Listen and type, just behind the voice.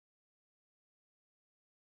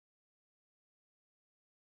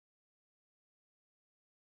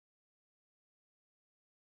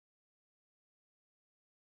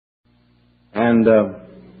and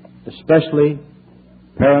especially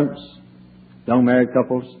parents, young married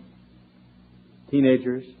couples,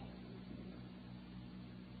 teenagers,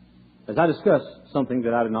 as I discuss something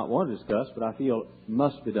that I do not want to discuss, but I feel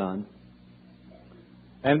must be done.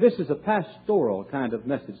 And this is a pastoral kind of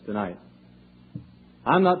message tonight.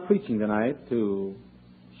 I'm not preaching tonight to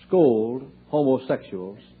scold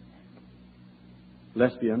homosexuals,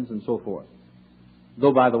 lesbians, and so forth.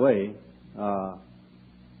 Though, by the way,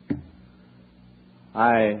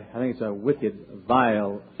 I think it's a wicked,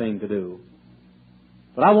 vile thing to do.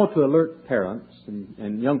 But I want to alert parents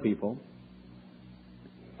and young people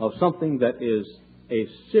of something that is a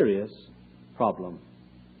serious problem.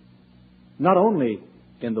 Not only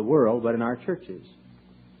in the world, but in our churches.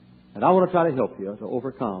 And I want to try to help you to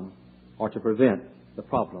overcome or to prevent the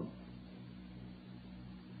problem.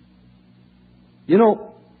 You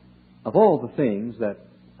know, of all the things that,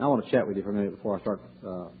 I want to chat with you for a minute before I start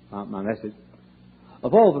my message.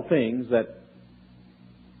 Of all the things that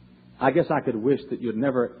I guess I could wish that you'd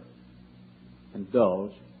never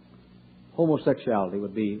indulge, homosexuality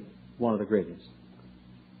would be one of the greatest.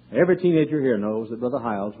 Every teenager here knows that Brother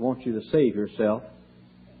Hiles wants you to save yourself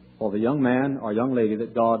for the young man or young lady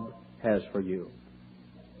that God has for you.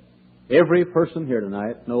 Every person here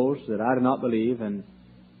tonight knows that I do not believe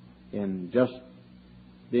in just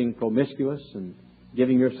being promiscuous and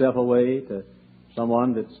giving yourself away to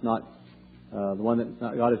someone that's not the one that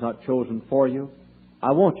God has not chosen for you.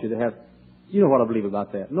 I want you to have, you know what I believe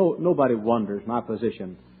about that. Nobody wonders my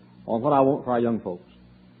position on what I want for our young folks.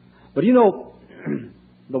 But you know,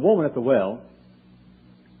 the woman at the well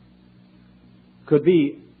could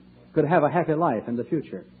have a happy life in the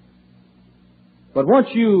future. But once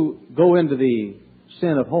you go into the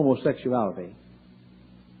sin of homosexuality,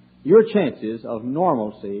 your chances of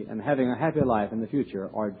normalcy and having a happy life in the future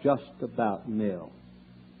are just about nil.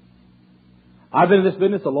 I've been in this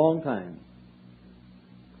business a long time.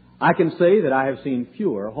 I can say that I have seen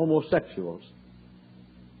fewer homosexuals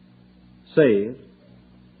saved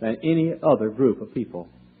than any other group of people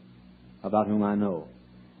about whom I know.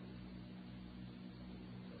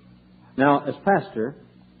 Now, as pastor,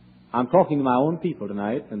 I'm talking to my own people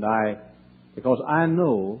tonight, because I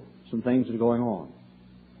know some things that are going on.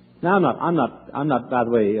 Now, I'm not, by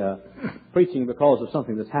the way, preaching because of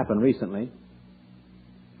something that's happened recently.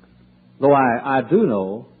 Though I do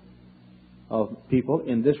know of people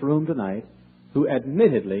in this room tonight who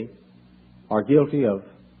admittedly are guilty of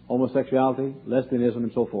homosexuality, lesbianism,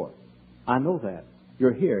 and so forth. I know that.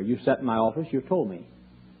 You're here. You sat in my office. You've told me.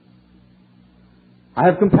 I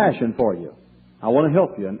have compassion for you. I want to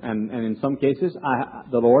help you. And in some cases,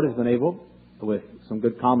 the Lord has been able, with some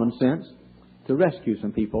good common sense, to rescue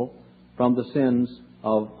some people from the sins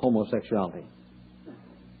of homosexuality.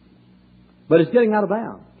 But it's getting out of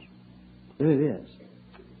bounds. It is.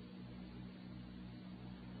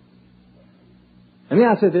 And may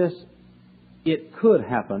I say this? It could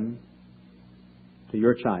happen to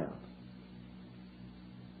your child.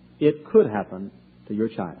 It could happen to your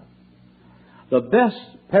child. The best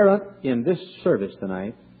parent in this service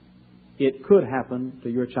tonight, it could happen to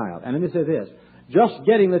your child. And let me say this. Just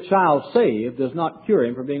getting the child saved does not cure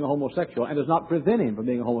him from being a homosexual and does not prevent him from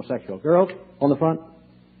being a homosexual. Girls, on the front.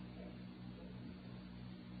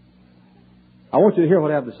 I want you to hear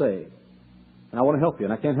what I have to say. And I want to help you.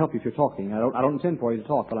 And I can't help you if you're talking. I don't intend for you to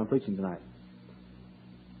talk while I'm preaching tonight.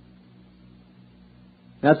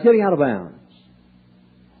 Now, it's getting out of bounds.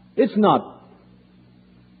 It's not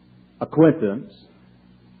a coincidence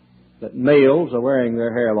that males are wearing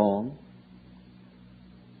their hair long,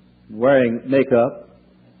 wearing makeup,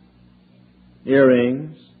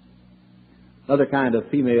 earrings, other kind of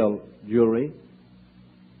female jewelry.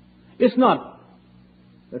 It's not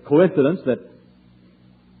a coincidence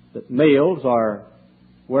that males are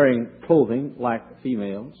wearing clothing like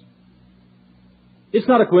females. It's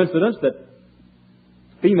not a coincidence that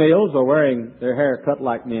females are wearing their hair cut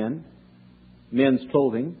like men's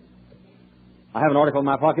clothing. I have an article in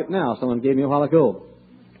my pocket now someone gave me a while ago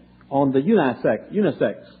on the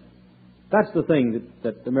unisex. That's the thing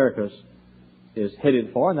that America is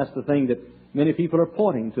headed for, and that's the thing that many people are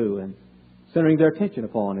pointing to and centering their attention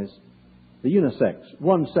upon is the unisex,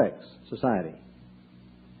 one-sex society.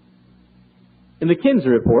 In the Kinsey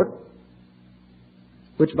Report,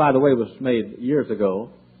 which, by the way, was made years ago,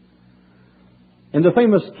 in the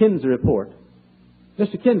famous Kinsey Report,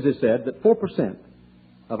 Mr. Kinsey said that 4%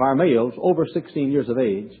 of our males over 16 years of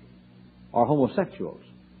age are homosexuals.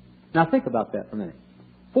 Now, think about that for a minute.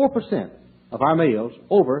 4% of our males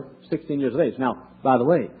over 16 years of age. Now, by the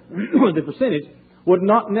way, the percentage would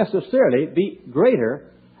not necessarily be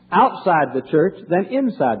greater outside the church than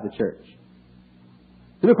inside the church.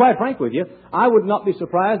 To be quite frank with you, I would not be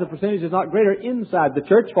surprised the percentage is not greater inside the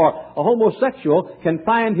church, for a homosexual can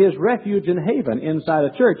find his refuge and haven inside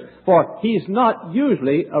a church, for he's not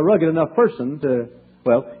usually a rugged enough person to,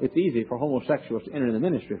 well, it's easy for homosexuals to enter in the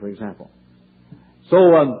ministry, for example. So,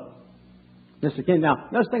 Mr. King, now,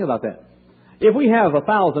 let's think about that. If we have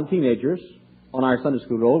 1,000 teenagers on our Sunday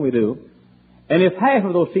school roll, we do, and if half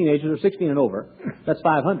of those teenagers are 16 and over, that's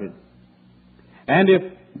 500. And if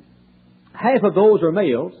half of those are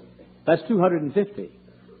males, that's 250.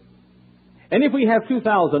 And if we have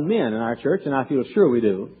 2,000 men in our church, and I feel sure we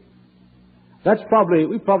do,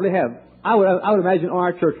 we probably have, I would imagine on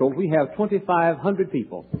our church roll, we have 2,500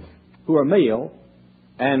 people who are male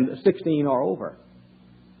and 16 or over.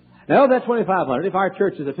 Now, of that 2,500, if our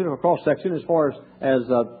church is a typical cross-section as far as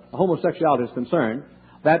homosexuality is concerned,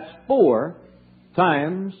 that's 4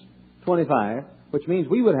 times 25, which means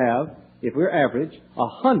we would have, if we're average,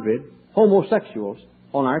 100 homosexuals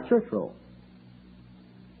on our church roll.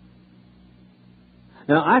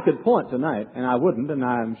 Now, I could point tonight, and I wouldn't, and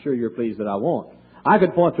I'm sure you're pleased that I won't. I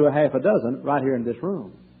could point to a half a dozen right here in this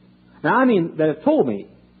room. Now, I mean, that have told me.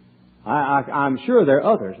 I'm sure there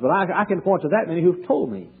are others, but I can point to that many who've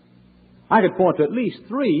told me. I could point to at least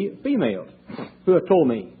 3 females who have told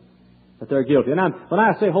me that they're guilty. And when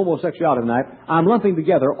I say homosexuality tonight, I'm lumping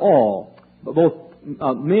together all, both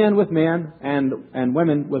men with men and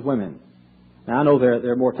women with women. Now, I know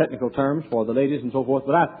there are more technical terms for the ladies and so forth,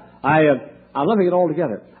 but I'm lumping it all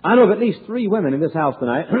together. I know of at least 3 women in this house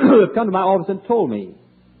tonight who have come to my office and told me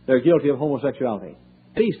they're guilty of homosexuality.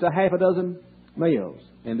 At least a half a dozen males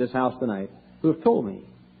in this house tonight who have told me.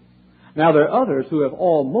 Now, there are others who have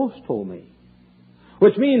almost told me,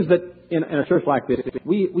 which means that in a church like this,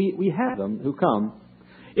 we have them who come.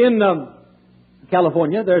 In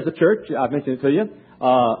California, there's a church, I've mentioned it to you,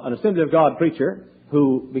 an Assembly of God preacher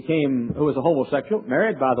who was a homosexual,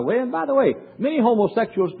 married, by the way. And by the way, many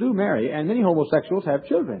homosexuals do marry, and many homosexuals have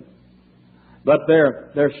children. But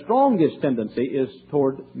their strongest tendency is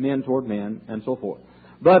toward men, and so forth.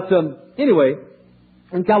 But anyway,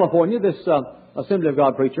 in California, this Assembly of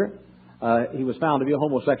God preacher, he was found to be a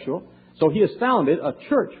homosexual. So he has founded a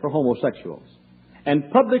church for homosexuals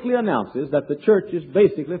and publicly announces that the church is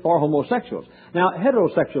basically for homosexuals. Now,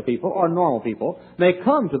 heterosexual people or normal people may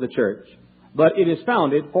come to the church, but it is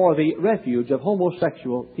founded for the refuge of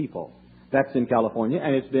homosexual people. That's in California,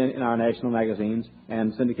 and it's been in our national magazines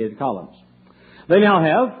and syndicated columns. They now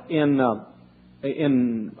have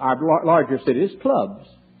in our larger cities clubs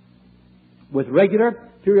with regular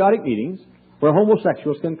periodic meetings where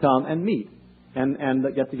homosexuals can come and meet and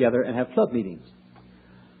get together and have club meetings.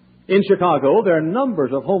 In Chicago, there are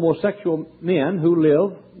numbers of homosexual men who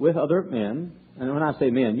live with other men. And when I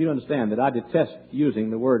say men, you understand that I detest using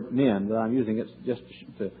the word men, but I'm using it just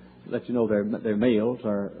to let you know they're males,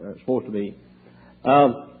 or are supposed to be.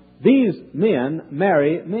 These men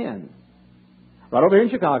marry men. Right over here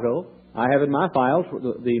in Chicago, I have in my files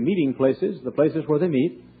the meeting places, the places where they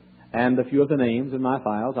meet, and a few of the names in my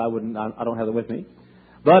files. I don't have them with me.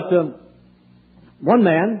 But one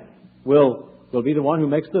man will be the one who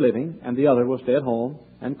makes the living, and the other will stay at home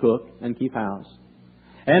and cook and keep house.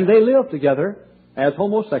 And they live together as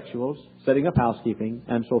homosexuals, setting up housekeeping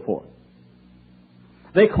and so forth.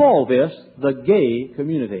 They call this the gay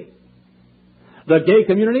community. The gay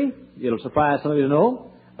community, it'll surprise some of you to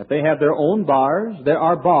know, that they have their own bars. There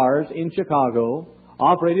are bars in Chicago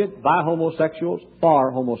operated by homosexuals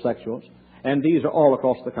for homosexuals, and these are all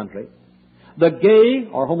across the country. The gay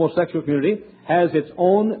or homosexual community has its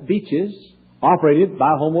own beaches operated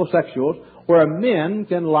by homosexuals, where men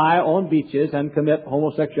can lie on beaches and commit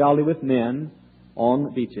homosexuality with men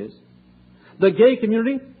on beaches. The gay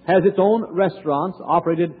community has its own restaurants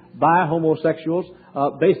operated by homosexuals,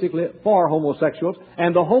 basically for homosexuals,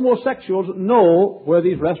 and the homosexuals know where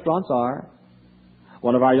these restaurants are.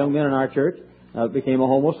 One of our young men in our church became a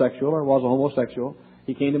homosexual, or was a homosexual.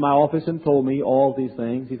 He came to my office and told me all these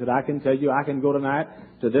things. He said, I can tell you, I can go tonight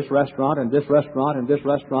to this restaurant and this restaurant and this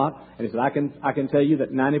restaurant. And he said, I can tell you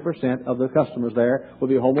that 90% of the customers there will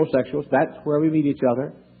be homosexuals. That's where we meet each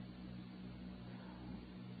other.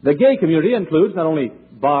 The gay community includes not only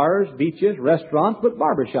bars, beaches, restaurants, but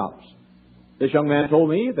barbershops. This young man told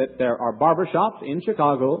me that there are barbershops in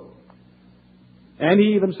Chicago, and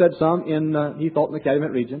he even said some he thought in the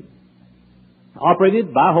Calumet region,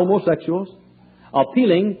 operated by homosexuals,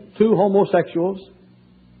 appealing to homosexuals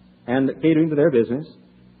and catering to their business.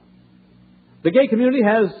 The gay community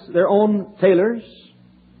has their own tailors,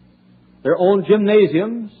 their own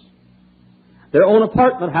gymnasiums, their own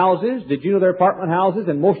apartment houses. Did you know there are apartment houses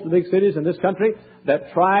in most of the big cities in this country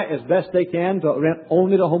that try as best they can to rent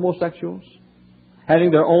only to homosexuals?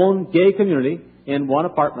 having their own gay community in one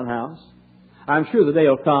apartment house. I'm sure the day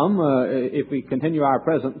will come, if we continue our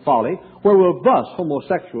present folly, where we'll bus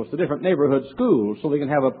homosexuals to different neighborhood schools so we can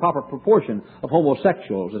have a proper proportion of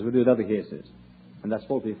homosexuals as we do in other cases. And that's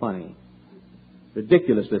supposed to be funny.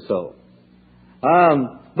 Ridiculously so.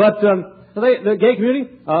 The gay community,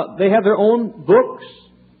 they have their own books,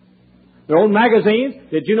 their own magazines.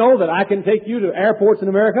 Did you know that I can take you to airports in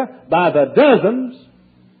America by the dozens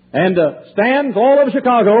and stands all over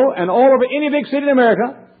Chicago and all over any big city in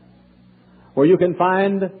America where you can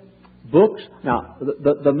find books. Now,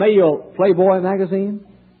 the male Playboy magazine,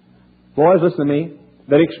 boys, listen to me,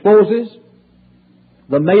 that exposes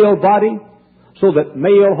the male body so that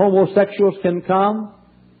male homosexuals can come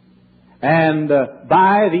and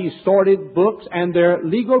buy these sordid books, and their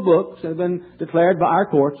legal books have been declared by our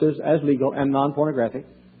courts as legal and non-pornographic.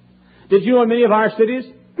 Did you know in many of our cities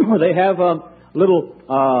they have little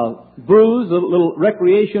brews, little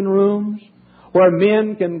recreation rooms where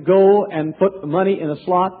men can go and put money in a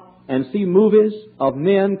slot and see movies of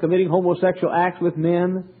men committing homosexual acts with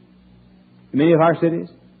men in many of our cities?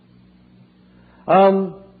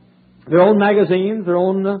 Their own magazines,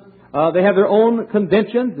 they have their own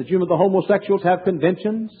conventions. Did you know the homosexuals have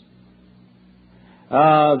conventions?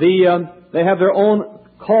 They have their own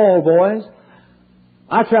call boys.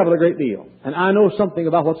 I travel a great deal, and I know something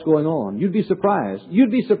about what's going on. You'd be surprised.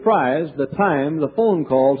 You'd be surprised the phone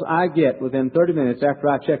calls I get within 30 minutes after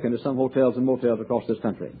I check into some hotels and motels across this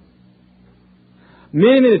country.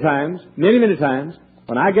 Many times,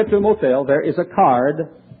 when I get to a motel, there is a card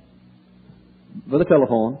with a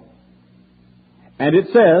telephone, and it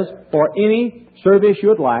says, for any service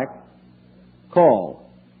you'd like, call.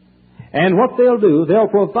 And what they'll do, they'll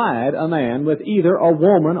provide a man with either a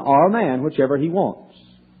woman or a man, whichever he wants.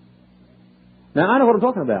 Now, I know what I'm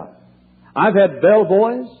talking about. I've had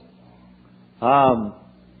bellboys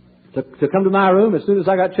to come to my room as soon as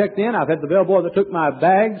I got checked in. I've had the bellboy that took my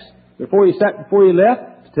bags before he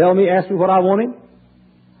left to ask me what I wanted.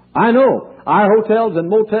 I know our hotels and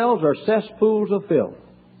motels are cesspools of filth.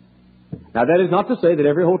 Now, that is not to say that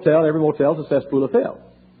every motel is a cesspool of filth.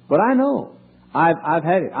 But I know. I've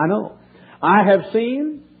had it. I know. I have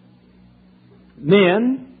seen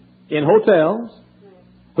men in hotels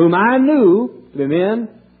whom I knew to be men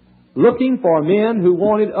looking for men who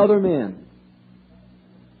wanted other men.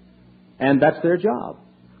 And that's their job.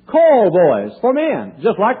 Call boys for men,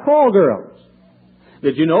 just like call girls.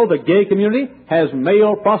 Did you know the gay community has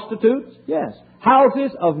male prostitutes? Yes.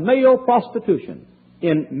 Houses of male prostitution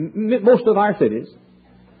in most of our cities,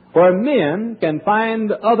 where men can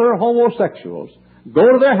find other homosexuals, go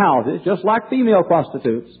to their houses, just like female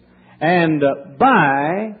prostitutes, and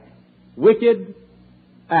buy wicked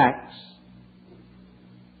acts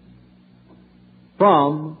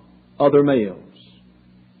from other males.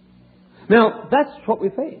 Now, that's what we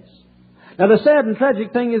face. Now, the sad and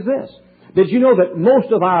tragic thing is this. Did you know that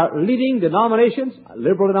most of our leading denominations,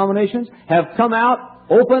 liberal denominations, have come out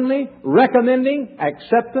openly recommending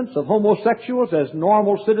acceptance of homosexuals as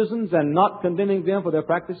normal citizens and not condemning them for their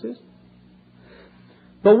practices?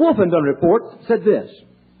 The Wolfenden Report said this: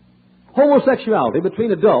 homosexuality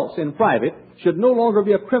between adults in private should no longer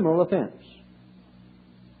be a criminal offense.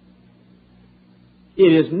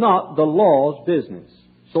 It is not the law's business.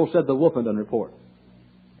 So said the Wolfenden Report.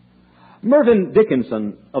 Mervyn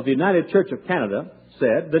Dickinson of the United Church of Canada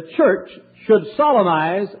said the church should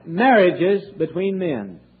solemnize marriages between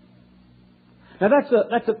men. Now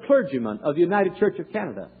that's a clergyman of the United Church of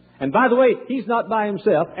Canada. And by the way, he's not by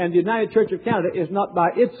himself, and the United Church of Canada is not by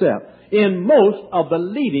itself. In most of the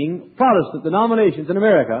leading Protestant denominations in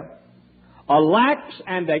America, a lax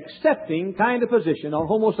and accepting kind of position on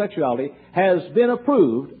homosexuality has been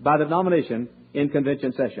approved by the denomination in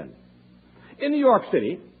convention session. In New York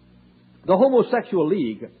City, the Homosexual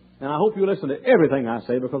League, and I hope you listen to everything I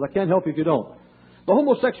say because I can't help you if you don't. The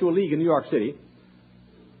Homosexual League in New York City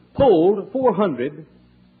polled 400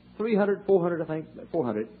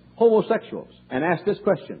 homosexuals and asked this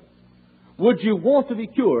question: would you want to be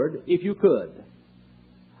cured if you could?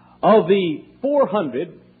 Of the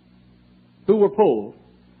 400 who were polled,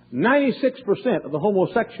 96% of the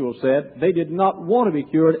homosexuals said they did not want to be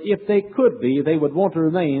cured. If they could be, they would want to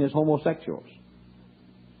remain as homosexuals.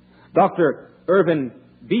 Dr. Irvin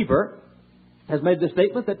Beaver has made the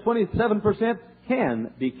statement that 27%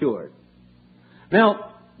 can be cured.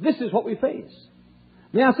 Now, this is what we face.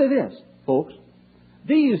 May I say this, folks?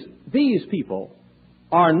 These people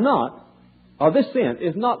are not, or this sin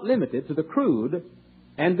is not limited to the crude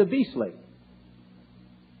and the beastly.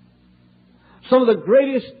 Some of the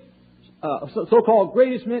greatest, so-called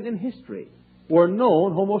greatest men in history were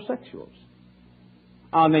known homosexuals.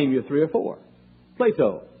 I'll name you 3 or 4.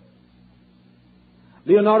 Plato,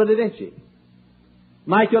 Leonardo da Vinci,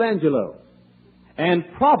 Michelangelo, and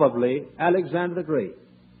probably Alexander the Great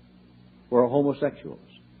were homosexuals.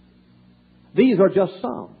 These are just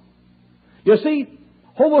some. You see,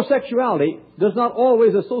 homosexuality does not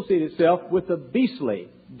always associate itself with the beastly,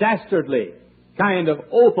 dastardly, kind of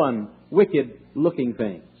open, wicked-looking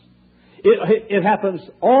things. It happens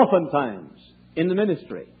oftentimes in the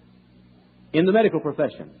ministry, in the medical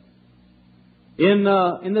profession, in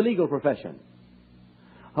the legal profession.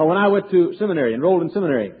 When I went to seminary, enrolled in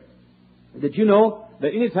seminary, did you know that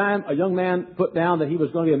any time a young man put down that he was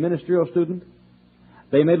going to be a ministerial student,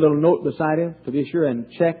 they made a little note beside him to be sure and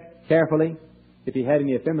check carefully if he had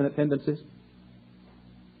any effeminate tendencies?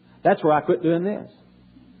 That's where I quit doing this.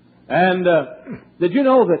 And did you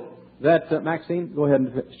know that Maxine, go ahead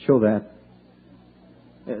and show that.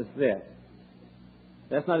 It's there.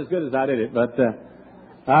 That's not as good as I did it, but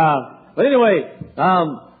anyway,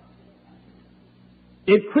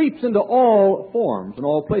 it creeps into all forms and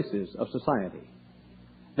all places of society.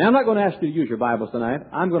 Now, I'm not going to ask you to use your Bibles tonight.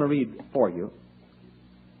 I'm going to read for you.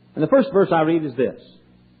 And the first verse I read is this: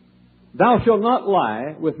 Thou shalt not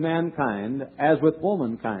lie with mankind as with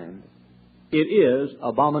womankind. It is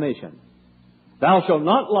abomination. Thou shalt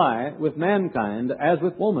not lie with mankind as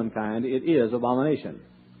with womankind. It is abomination.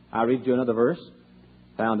 I read you another verse,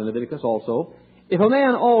 found in Leviticus also. If a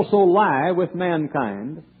man also lie with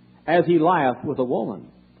mankind, as he lieth with a woman,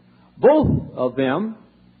 both of them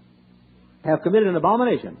have committed an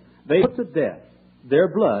abomination. They put to death. Their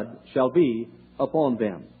blood shall be upon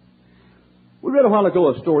them. We read a while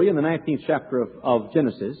ago a story in the 19th chapter of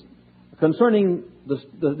Genesis concerning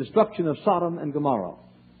the destruction of Sodom and Gomorrah.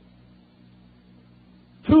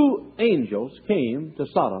 2 angels came to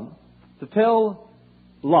Sodom to tell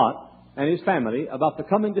Lot and his family about the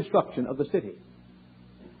coming destruction of the city.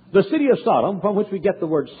 The city of Sodom, from which we get the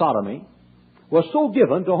word sodomy, was so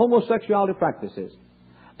given to homosexuality practices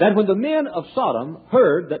that when the men of Sodom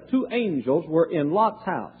heard that 2 angels were in Lot's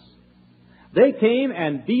house, they came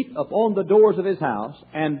and beat upon the doors of his house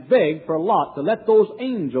and begged for Lot to let those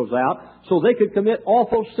angels out so they could commit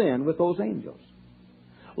awful sin with those angels.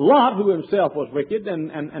 Lot, who himself was wicked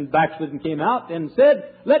and backslidden, came out and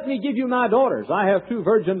said, "Let me give you my daughters. I have 2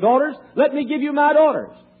 virgin daughters. Let me give you my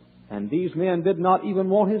daughters." And these men did not even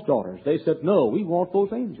want his daughters. They said, "No, we want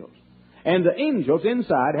those angels." And the angels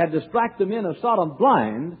inside had to strike the men of Sodom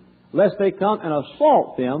blind, lest they come and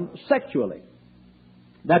assault them sexually.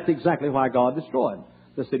 That's exactly why God destroyed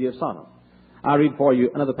the city of Sodom. I read for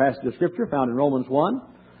you another passage of Scripture found in Romans 1,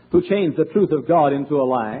 who changed the truth of God into a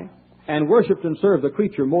lie, and worshipped and served the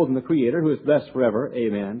creature more than the Creator, who is blessed forever.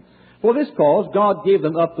 Amen. For this cause God gave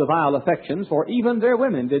them up to vile affections, for even their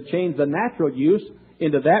women did change the natural use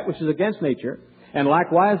into that which is against nature, and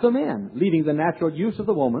likewise the men, leaving the natural use of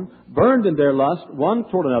the woman, burned in their lust one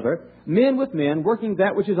toward another, men with men, working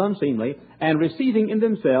that which is unseemly, and receiving in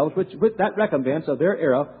themselves with that recompense of their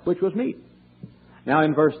error which was meet. Now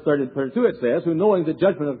in verse 32 it says, Who knowing the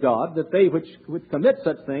judgment of God, that they which commit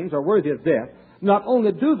such things are worthy of death, not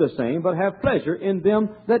only do the same, but have pleasure in them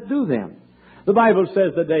that do them. The Bible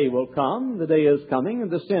says the day will come, the day is coming, and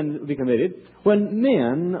the sin will be committed, when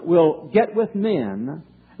men will get with men,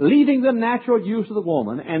 leaving the natural use of the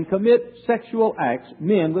woman, and commit sexual acts,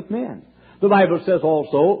 men with men. The Bible says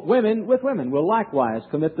also, women with women will likewise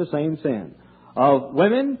commit the same sin. Of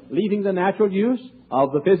women leaving the natural use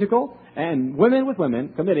of the physical, and women with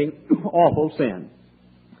women committing awful sin.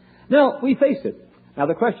 Now, we face it. Now,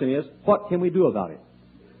 the question is, what can we do about it?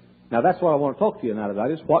 Now, that's what I want to talk to you tonight about,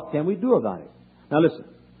 is what can we do about it? Now, listen.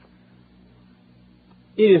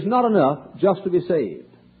 It is not enough just to be saved.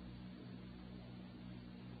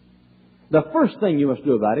 The first thing you must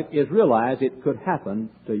do about it is realize it could happen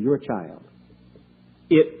to your child.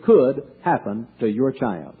 It could happen to your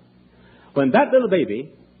child. When that little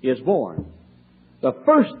baby is born,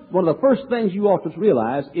 one of the first things you ought to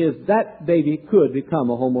realize is that baby could become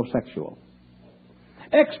a homosexual.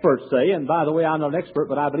 Experts say, and by the way, I'm not an expert,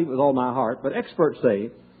 but I believe it with all my heart, but experts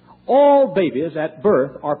say all babies at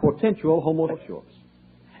birth are potential homosexuals.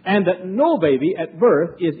 And that no baby at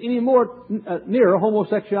birth is any more nearer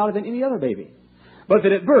homosexuality than any other baby. But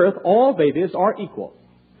that at birth, all babies are equal.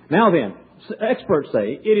 Now then, experts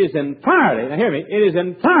say it is entirely, now hear me, it is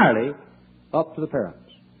entirely up to the parents.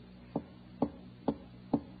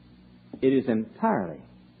 It is entirely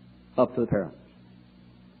up to the parents.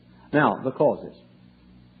 Now, the causes.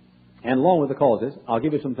 And along with the causes, I'll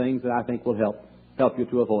give you some things that I think will help you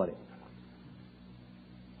to avoid it.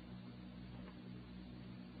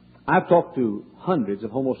 I've talked to hundreds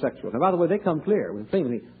of homosexuals. And by the way, they come clear. With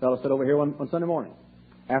the fellow said over here one Sunday morning.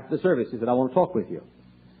 after the service. He said, I want to talk with you.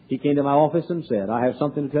 He came to my office and said, I have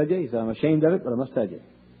something to tell you. He said, I'm ashamed of it, but I must tell you.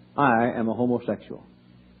 I am a homosexual.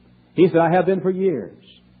 He said, I have been for years.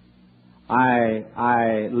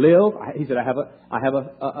 I live. He said, I have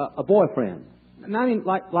a boyfriend. And I mean,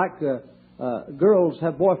 like girls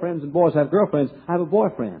have boyfriends and boys have girlfriends. I have a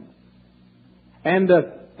boyfriend. And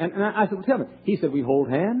I said, well, tell me. He said, we hold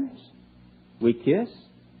hands, we kiss,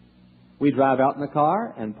 we drive out in the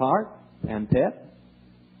car and park and pet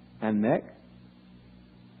and neck.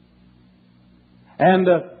 And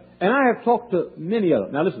I have talked to many of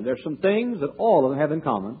them. Now listen, there's some things that all of them have in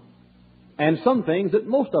common, and some things that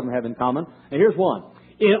most of them have in common. And here's one.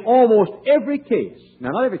 In almost every case,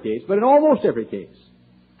 now not every case, but in almost every case,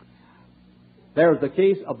 there's the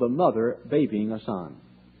case of the mother babying a son.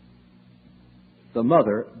 The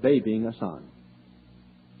mother babying a son.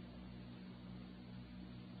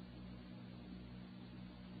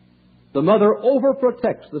 The mother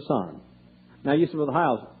overprotects the son. Now you say, Brother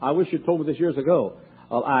Hiles, I wish you'd told me this years ago.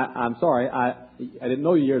 Well, I'm sorry, I didn't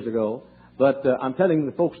know you years ago, but I'm telling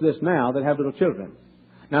the folks this now that have little children.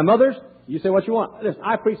 Now, mothers, you say what you want. Listen,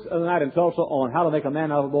 I preached the other night in Tulsa on how to make a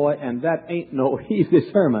man out of a boy, and that ain't no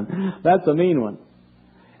easy sermon. That's a mean one.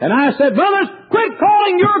 And I said, mothers, quit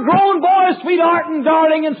calling your grown boys sweetheart and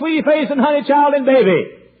darling and sweetie face and honey child and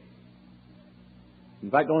baby.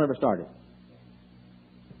 In fact, don't ever start it.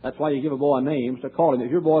 That's why you give a boy a name, so call him. If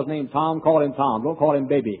your boy's named Tom, call him Tom. Don't call him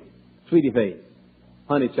baby, sweetie face,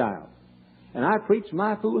 honey child. And I preached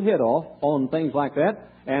my fool head off on things like that.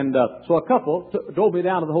 And so a couple drove me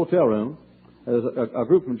down to the hotel room. There was a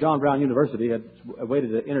group from John Brown University had waited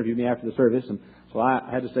to interview me after the service, and so I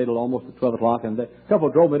had to stay till almost at 12 o'clock. And the couple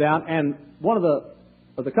drove me down, and one of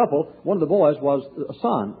the boys was a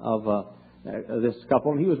son of this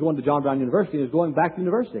couple, and he was going to John Brown University. He was going back to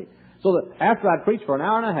university. So that after I'd preached for an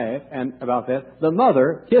hour and a half and about that, the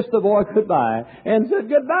mother kissed the boy goodbye and said,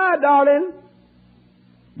 "Goodbye, darling."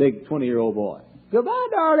 Big 20-year-old boy. "Goodbye,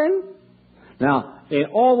 darling." Now, in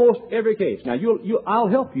almost every case, now I'll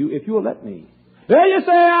help you if you'll let me. There you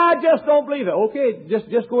say, "I just don't believe it." Okay,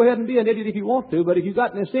 just go ahead and be an idiot if you want to, but if you've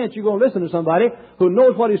got any sense, you're going to listen to somebody who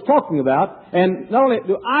knows what he's talking about. And not only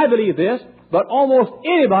do I believe this, but almost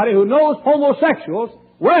anybody who knows homosexuals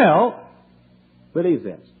well believes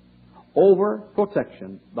this.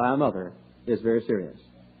 Overprotection by a mother is very serious.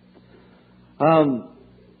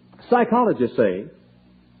 Psychologists say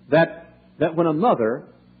that when a mother,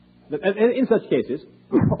 in such cases,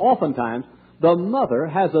 oftentimes the mother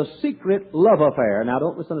has a secret love affair. Now,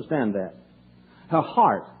 don't misunderstand that. Her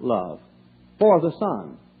heart love for the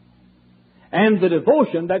son. And the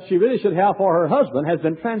devotion that she really should have for her husband has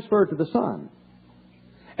been transferred to the son.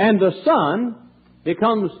 And the son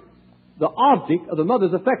becomes the object of the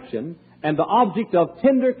mother's affection and the object of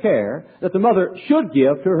tender care that the mother should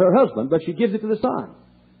give to her husband, but she gives it to the son.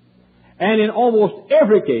 And in almost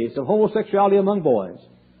every case of homosexuality among boys,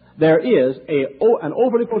 there is an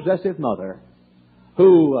overly possessive mother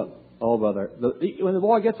who, when the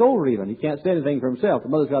boy gets older even, he can't say anything for himself. The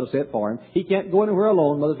mother's got to say it for him. He can't go anywhere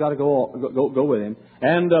alone. The mother's got to go with him.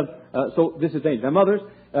 And so this is dangerous. Now, mothers,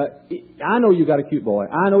 I know you got a cute boy.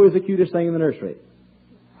 I know he's the cutest thing in the nursery.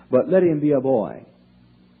 But let him be a boy.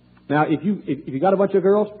 Now, if you got a bunch of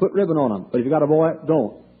girls, put ribbon on them. But if you got a boy,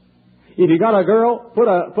 don't. If you got a girl, put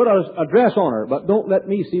a dress on her. But don't let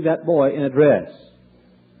me see that boy in a dress.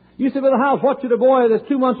 You say, "Brother House, what should a boy that's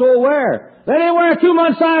 2 months old wear?" Let him wear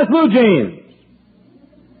 2-month size blue jeans.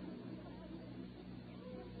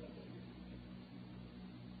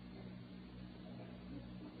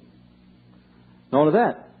 Not only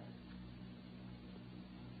that,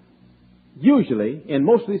 usually, in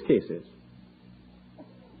most of these cases,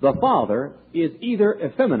 the father is either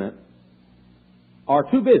effeminate or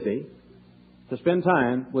too busy to spend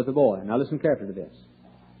time with the boy. Now listen carefully to this.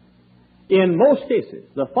 In most cases,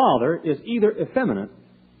 the father is either effeminate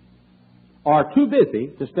or too busy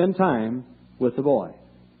to spend time with the boy.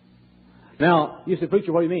 Now, you say,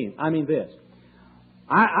 "Preacher, what do you mean?" I mean this.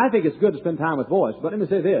 I think it's good to spend time with boys, but let me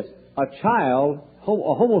say this. A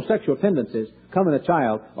homosexual tendencies come in a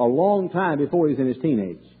child a long time before he's in his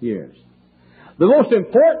teenage years. The most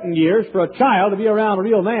important years for a child to be around a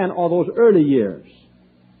real man are those early years.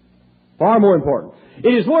 Far more important.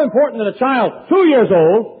 It is more important that a child 2 years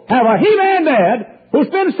old have a He-Man dad who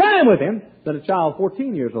spends time with him than a child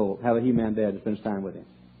 14 years old have a He-Man dad who spends time with him.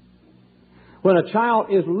 When a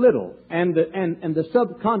child is little and the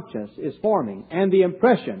subconscious is forming and the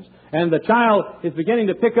impressions and the child is beginning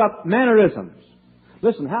to pick up mannerisms.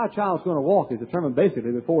 Listen, how a child's going to walk is determined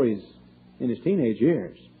basically before he's in his teenage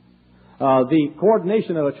years. the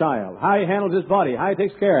coordination of a child, how he handles his body, how he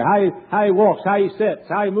takes care, how he walks, how he sits,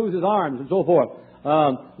 how he moves his arms, and so forth.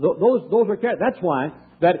 Those are care. That's why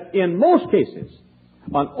that in most cases,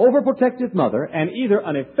 an overprotective mother and either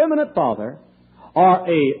an effeminate father or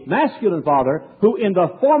a masculine father who in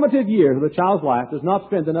the formative years of the child's life does not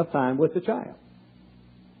spend enough time with the child.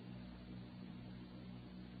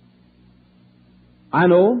 I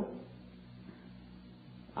know,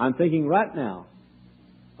 I'm thinking right now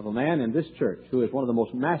of a man in this church who is one of the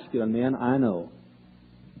most masculine men I know.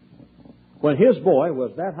 When his boy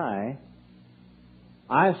was that high,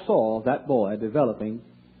 I saw that boy developing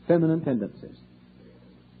feminine tendencies.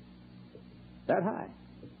 That high.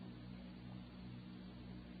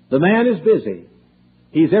 The man is busy.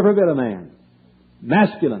 He's every bit a man.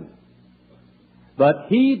 Masculine. But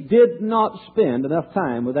he did not spend enough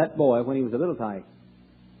time with that boy when he was a little tyke.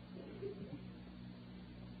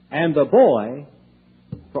 And the boy,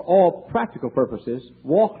 for all practical purposes,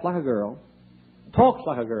 walks like a girl, talks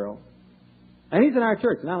like a girl, and he's in our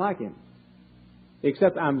church, and I like him.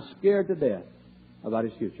 Except I'm scared to death about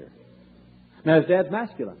his future. Now, his dad's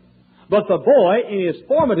masculine. But the boy, in his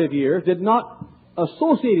formative years, did not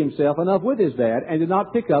associate himself enough with his dad and did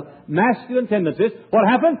not pick up masculine tendencies. What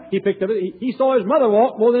happened? He picked up. He saw his mother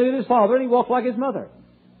walk more than he did his father, and he walked like his mother.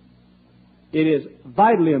 It is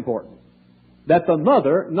vitally important that the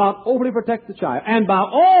mother not overly protect the child. And by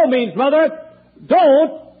all means, mother,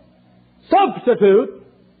 don't substitute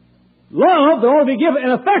love that ought to be given,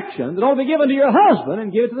 and affection that ought to be given to your husband,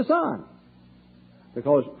 and give it to the son.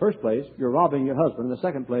 Because, first place, you're robbing your husband. In the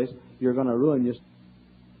second place, you're going to ruin your...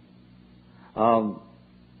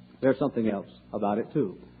 There's something else about it,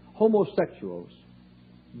 too. Homosexuals,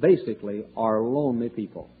 basically, are lonely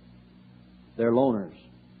people. They're loners.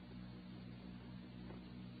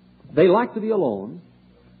 They like to be alone,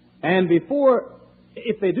 and if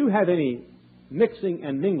they do have any mixing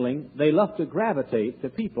and mingling, they love to gravitate to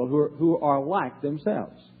people who are like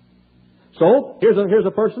themselves. So, here's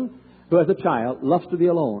a person who, as a child, loves to be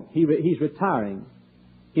alone. He's retiring.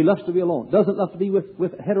 He loves to be alone. Doesn't love to be with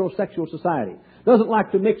heterosexual society. Doesn't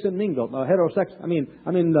like to mix and mingle.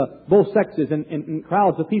 Both sexes in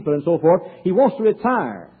crowds of people and so forth. He wants to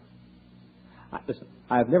retire. Listen,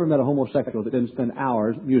 I've never met a homosexual that didn't spend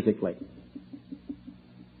hours musically.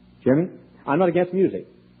 Hear me? I'm not against music,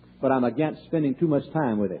 but I'm against spending too much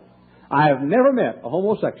time with it. I have never met a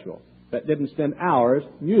homosexual that didn't spend hours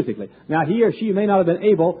musically. Now, he or she may not have been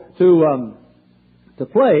able to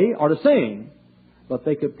play or to sing, but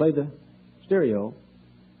they could play the stereo.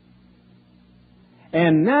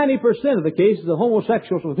 And 90% of the cases of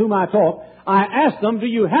homosexuals with whom I talk, I ask them, do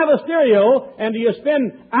you have a stereo and do you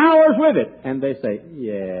spend hours with it? And they say,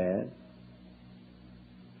 yes.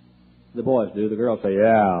 The boys do. The girls say,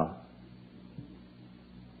 yeah.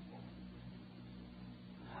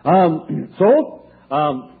 I'm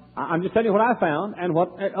just telling you what I found and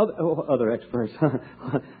what other experts,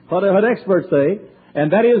 what experts say.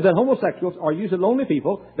 And that is that homosexuals are usually lonely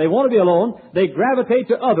people. They want to be alone. They gravitate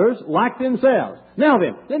to others like themselves. Now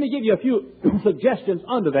then, let me give you a few suggestions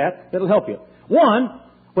under that that'll help you. One,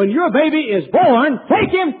 when your baby is born, take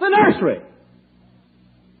him to the nursery.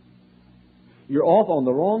 You're off on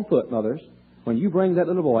the wrong foot, mothers, when you bring that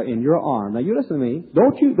little boy in your arm. Now you listen to me.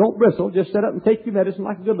 Don't bristle. Just sit up and take your medicine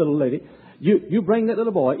like a good little lady. You bring that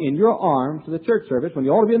little boy in your arms to the church service when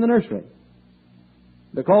you ought to be in the nursery.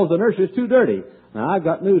 Because the nursery is too dirty. Now, I've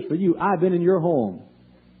got news for you. I've been in your home.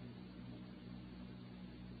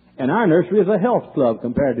 And our nursery is a health club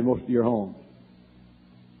compared to most of your homes.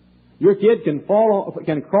 Your kid can crawl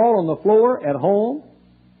on the floor at home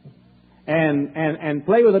and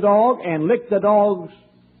play with a dog and lick the dog's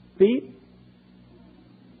feet.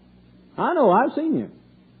 I know, I've seen you.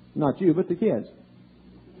 Not you, but the kids.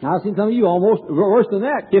 I've seen some of you almost worse than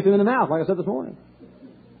that. Kiss him in the mouth, like I said this morning.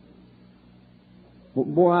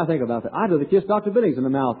 Boy, I think about that. I'd rather kiss Dr. Billings in the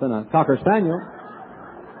mouth than a Cocker Spaniel.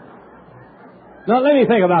 Now, let me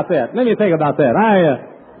think about that.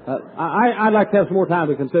 I'd like to have some more time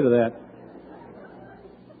to consider that.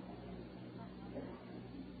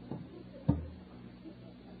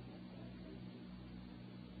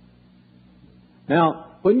 Now,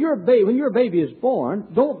 when your baby is born,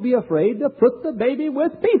 don't be afraid to put the baby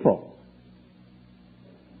with people.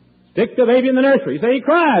 Stick the baby in the nursery. You say he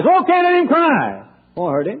cries. Okay, let him cry.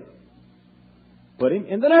 Won't hurt him. Put him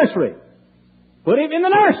in the nursery. Put him in the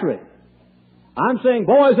nursery. I'm saying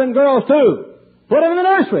boys and girls too. Put them in the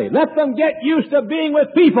nursery. Let them get used to being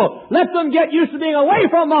with people. Let them get used to being away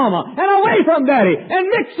from Mama and away from Daddy and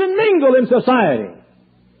mix and mingle in society.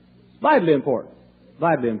 Vitally important.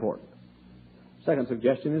 Vitally important. Second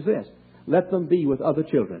suggestion is this. Let them be with other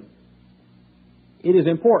children. it is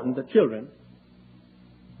important that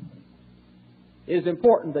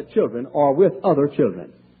children are with other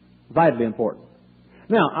children. Vitally important.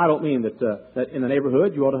 Now, I don't mean that in the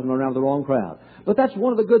neighborhood you ought to run around with the wrong crowd. But that's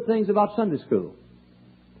one of the good things about Sunday school.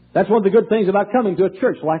 That's one of the good things about coming to a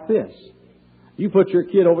church like this. You put your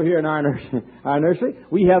kid over here in our nursery.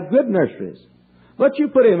 We have good nurseries. But you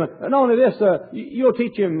put him, not only this, you'll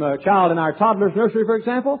teach him a child in our toddler's nursery, for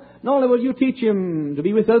example. Not only will you teach him to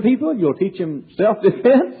be with other people, you'll teach him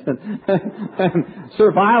self-defense and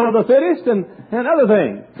survival of the fittest and other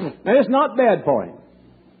things. And it's not bad for him.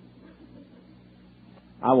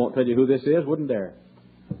 I won't tell you who this is, wouldn't dare.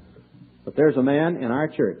 But there's a man in our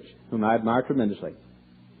church whom I admire tremendously.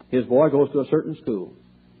 His boy goes to a certain school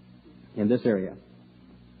in this area.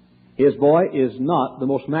 His boy is not the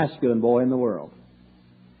most masculine boy in the world.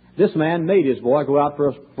 This man made his boy go out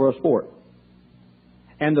for a sport.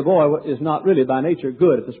 And the boy is not really by nature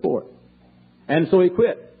good at the sport. And so he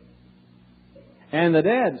quit. And the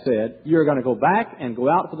dad said, "You're going to go back and go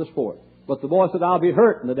out for the sport." But the boy said, "I'll be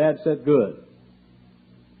hurt." And the dad said, "Good.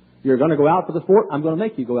 You're going to go out for the sport. I'm going to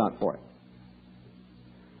make you go out for it."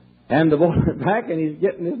 And the boy went back and he's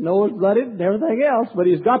getting his nose blooded and everything else, but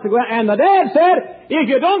he's got to go out. And the dad said, "If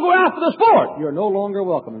you don't go out for the sport, you're no longer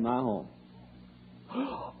welcome in my home."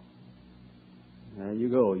 There you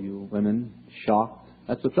go, you women, shocked.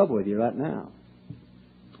 That's the trouble with you right now.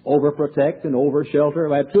 Overprotect and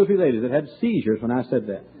overshelter. I had 2 or 3 ladies that had seizures when I said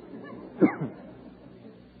that.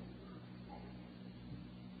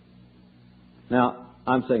 Now,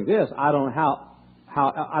 I'm saying this. I don't know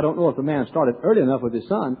I don't know if the man started early enough with his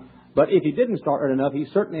son, but if he didn't start early enough,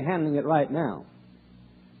 he's certainly handling it right now.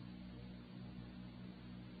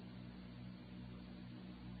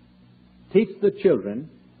 Teach the children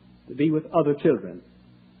to be with other children.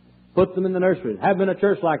 Put them in the nurseries. Have them in a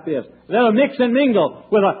church like this. Let them mix and mingle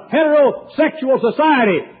with a heterosexual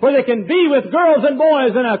society where they can be with girls and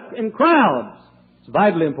boys in crowds. It's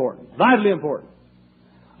vitally important. Vitally important.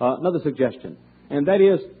 Another suggestion. And that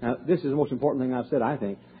is, this is the most important thing I've said, I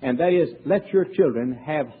think, and that is, let your children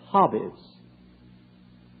have hobbies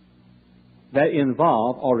that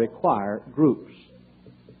involve or require groups.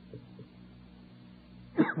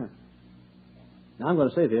 Now, I'm going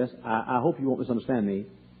to say this. I hope you won't misunderstand me.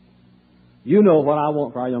 You know what I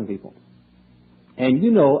want for our young people. And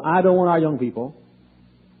you know I don't want our young people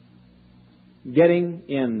getting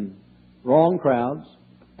in wrong crowds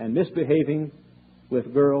and misbehaving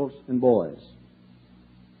with girls and boys.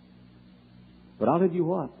 But I'll tell you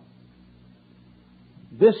what.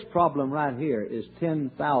 This problem right here is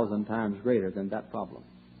 10,000 times greater than that problem.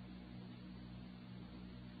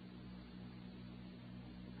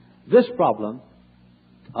 This problem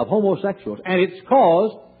of homosexuals, and it's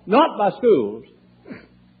caused not by schools,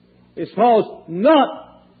 it's caused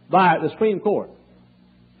not by the Supreme Court.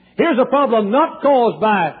 Here's a problem not caused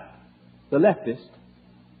by the leftist.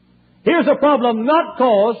 Here's a problem not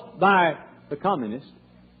caused by the communist.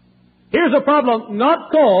 Here's a problem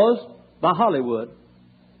not caused by Hollywood.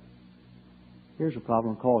 Here's a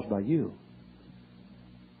problem caused by you.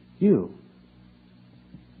 You.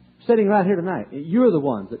 Sitting right here tonight, you're the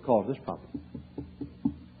ones that caused this problem.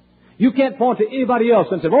 You can't point to anybody else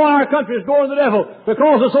and say, "Oh, our country is going to the devil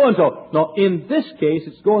because of so-and-so." No, in this case,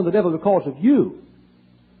 it's going to the devil because of you.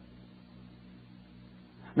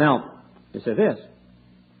 Now, you say this,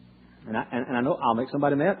 and I know I'll make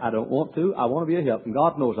somebody mad. I don't want to. I want to be a help, and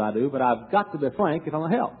God knows I do, but I've got to be frank if I'm a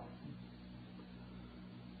help.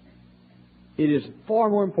 It is far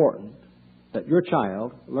more important that your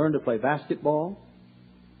child learn to play basketball,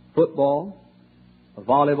 football,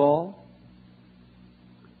 volleyball,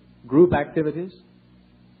 group activities,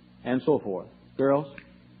 and so forth. Girls,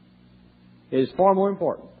 it is far more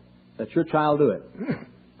important that your child do it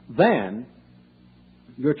than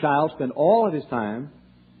your child spend all of his time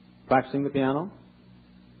practicing the piano,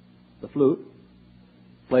 the flute,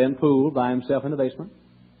 playing pool by himself in the basement.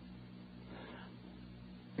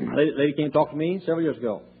 A lady came to talk to me several years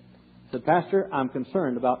ago. Said, "Pastor, I'm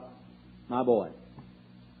concerned about my boy."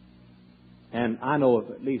 And I know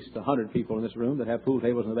of at least 100 people in this room that have pool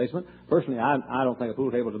tables in the basement. Personally, I don't think a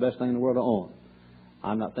pool table is the best thing in the world to own.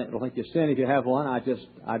 I don't think you sin if you have one. I just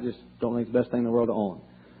don't think it's the best thing in the world to own.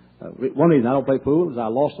 One reason I don't play pool is I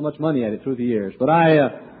lost so much money at it through the years. But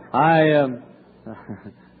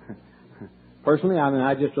personally,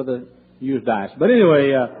 I just rather use dice. But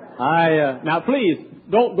anyway, now please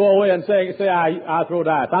don't go away and say I throw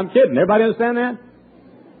dice. I'm kidding. Everybody understand that?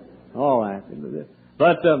 All right.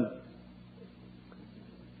 But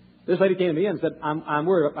this lady came to me and said, I'm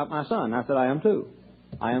worried about my son. I said, I am too.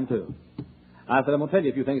 I said, I'm going to tell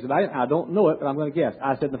you a few things about it. I don't know it, but I'm going to guess.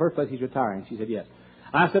 I said, in the first place, he's retiring. She said, yes.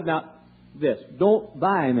 I said, now, this, don't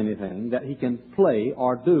buy him anything that he can play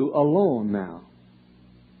or do alone now.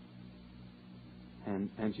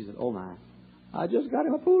 And she said, oh, my. I just got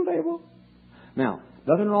him a pool table. Now,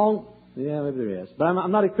 nothing wrong. Yeah, maybe there is. But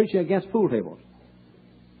I'm not preaching against pool tables.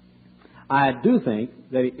 I do think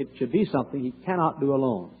that it should be something he cannot do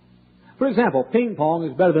alone. For example, ping pong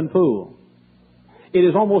is better than pool. It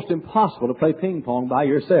is almost impossible to play ping pong by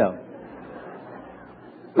yourself.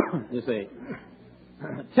 You see.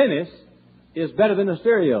 Tennis is better than a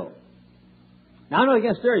stereo. Now, I'm not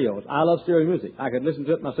against stereos. I love stereo music. I could listen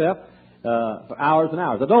to it myself for hours and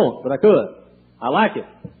hours. I don't, but I could. I like it.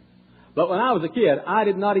 But when I was a kid, I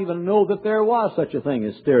did not even know that there was such a thing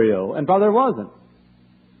as stereo. And probably there wasn't.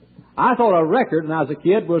 I thought a record when I was a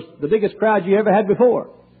kid was the biggest crowd you ever had before.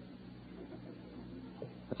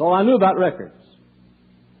 That's all I knew about records.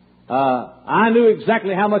 I knew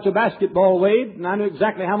exactly how much a basketball weighed, and I knew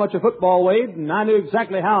exactly how much a football weighed, and I knew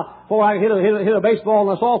exactly how far I could hit a baseball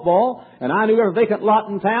and a softball, and I knew every vacant lot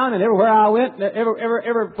in town, and everywhere I went,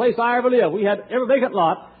 every place I ever lived, we had every vacant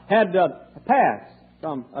lot had a pass,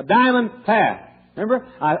 from a diamond path. Remember,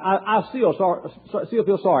 I still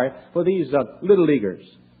feel sorry for these little leaguers.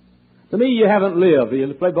 To me, you haven't lived.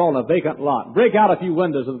 You play ball in a vacant lot. Break out a few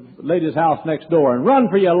windows of the lady's house next door and run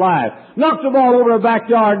for your life. Knock the ball over her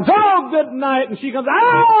backyard and say, oh, good night. And she comes,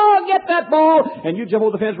 oh, get that ball. And you jump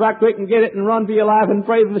over the fence right quick and get it and run for your life and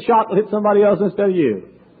pray that the shot will hit somebody else instead of you.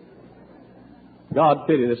 God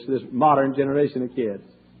pity this modern generation of kids.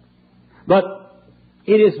 But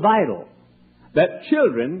it is vital that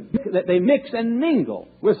children, that they mix and mingle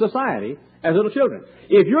with society as little children.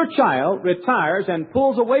 If your child retires and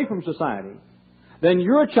pulls away from society, then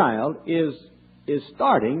your child is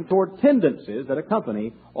starting toward tendencies that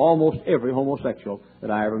accompany almost every homosexual that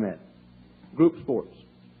I ever met. Group sports.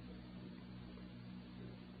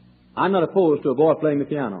 I'm not opposed to a boy playing the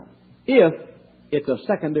piano if it's a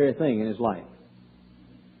secondary thing in his life.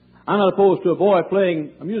 I'm not opposed to a boy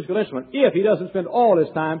playing a musical instrument if he doesn't spend all his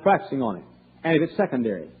time practicing on it, and if it's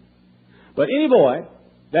secondary. But any boy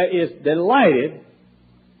that is delighted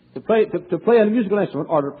to play a musical instrument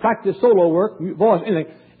or to practice solo work, voice, anything,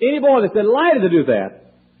 any boy that's delighted to do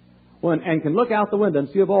that and can look out the window and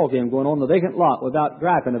see a ball game going on in the vacant lot without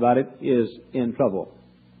griping about it is in trouble.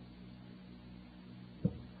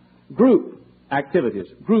 Group activities,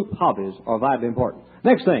 group hobbies are vitally important.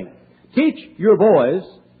 Next thing, teach your boys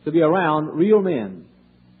to be around real men.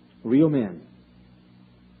 Real men.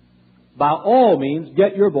 By all means,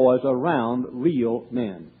 get your boys around real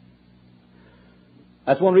men.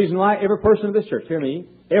 That's one reason why every person in this church, hear me,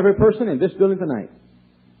 every person in this building tonight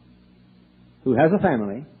who has a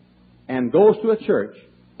family and goes to a church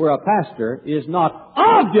where a pastor is not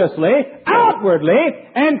obviously, outwardly,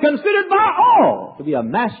 and considered by all to be a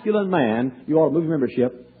masculine man, you ought to move your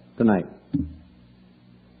membership tonight.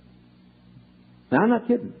 Now, I'm not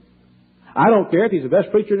kidding. I don't care if he's the best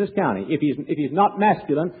preacher in this county. If he's not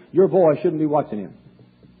masculine, your boy shouldn't be watching him.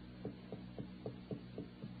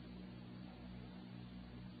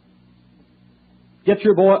 Get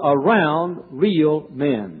your boy around real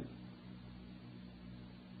men.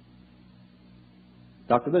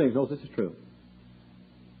 Dr. Billings knows this is true.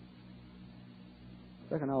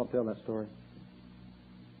 I reckon I'll tell that story.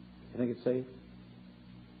 You think it's safe?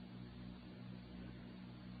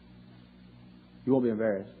 You won't be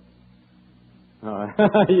embarrassed. Well,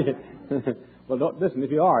 listen,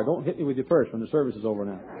 if you are, don't hit me with your purse when the service is over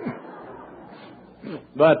now.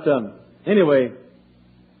 But anyway,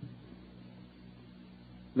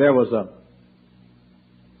 there was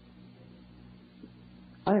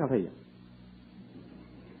I think I'll tell you.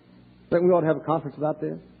 Think we ought to have a conference about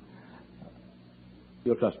this?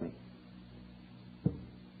 You'll trust me.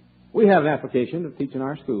 We have an application to teach in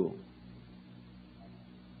our school.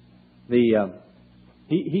 He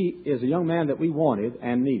is a young man that we wanted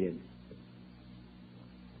and needed.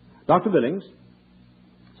 Dr. Billings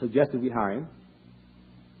suggested we hire him.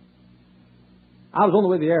 I was on the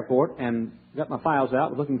way to the airport and got my files out,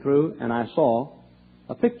 was looking through, and I saw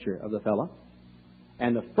a picture of the fella.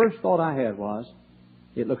 And the first thought I had was,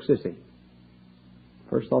 it looks sissy.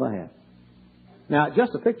 First thought I had. Now,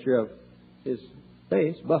 just a picture of his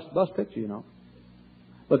face, bust picture, you know.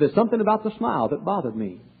 But there's something about the smile that bothered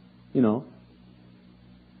me, you know.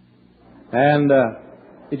 And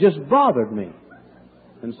it just bothered me.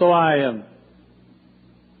 And so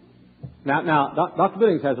now, Dr.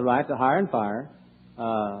 Billings has a right to hire and fire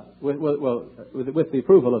with the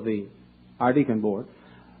approval of our deacon board,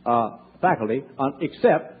 faculty,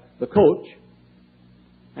 except the coach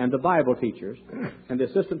and the Bible teachers and the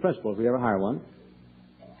assistant principals, if we ever hire one.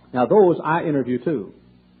 Now, those I interview too.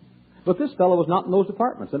 But this fellow was not in those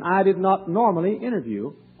departments, and I did not normally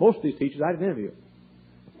interview. Most of these teachers I didn't interview.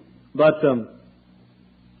 But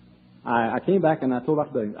I came back and I told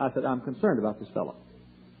Dr. Billings, I said, I'm concerned about this fellow.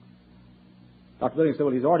 Dr. Billings said,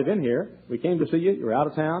 well, he's already been here. We came to see you. You were out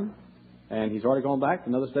of town. And he's already gone back to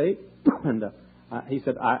another state. And he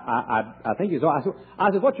said, I think he's...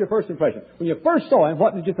 I said, what's your first impression? When you first saw him,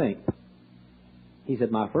 what did you think? He said,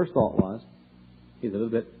 my first thought was, he's a little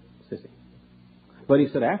bit sissy. But he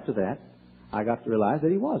said, after that, I got to realize that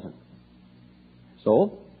he wasn't.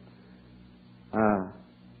 So,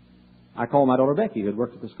 I called my daughter Becky, who had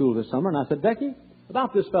worked at the school this summer, and I said, Becky,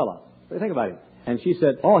 about this fellow, what do you think about him? And she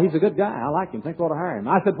said, oh, he's a good guy. I like him. Think we ought to hire him.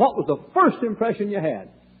 I said, what was the first impression you had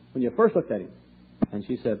when you first looked at him? And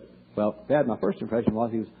she said, well, Dad, my first impression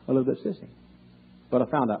was he was a little bit sissy. But I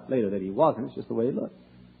found out later that he wasn't. It's just the way he looked.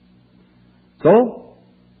 So,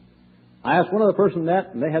 I asked one other person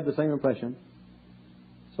that, and they had the same impression.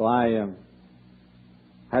 So I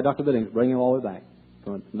had Dr. Billings bring him all the way back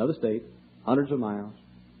from another state, hundreds of miles.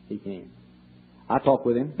 He came. I talked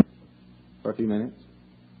with him for a few minutes.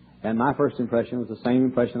 And my first impression was the same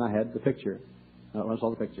impression I had the picture, when I saw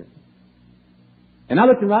the picture. And I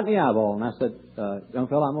looked him right in the eyeball and I said, young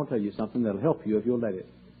fellow, I'm going to tell you something that'll help you if you'll let it.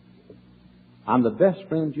 I'm the best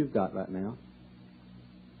friend you've got right now.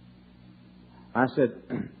 I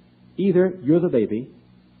said, either you're the baby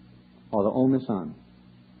or the only son.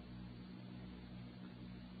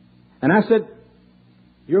 And I said,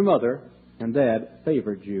 your mother and dad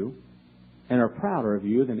favored you and are prouder of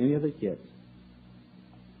you than any of the kids.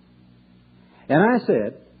 And I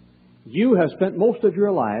said, you have spent most of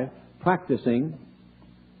your life practicing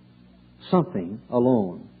something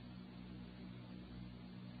alone.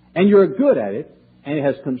 And you're good at it, and it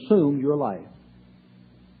has consumed your life.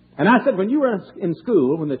 And I said, when you were in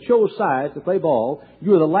school, when they chose sides to play ball,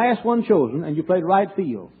 you were the last one chosen, and you played right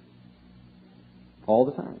field. All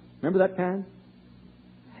the time. Remember that kind?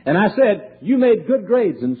 And I said, you made good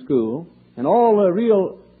grades in school, and all the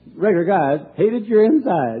real regular guys hated your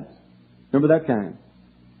insides. Remember that kind?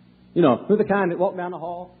 You know, the kind that walked down the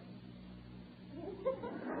hall.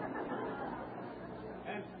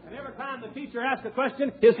 and every time the teacher asked a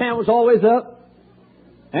question, his hand was always up,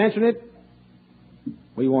 answering it.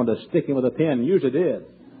 We wanted to stick him with a pen, and usually did.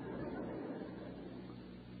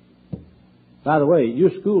 By the way,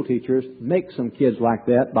 your school teachers make some kids like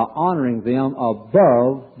that by honoring them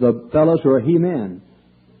above the fellows who are he-men.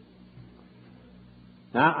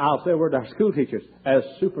 Now, I'll say a word to our school teachers as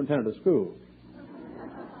superintendent of school.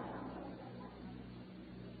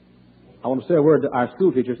 I want to say a word to our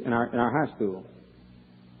school teachers in our high school.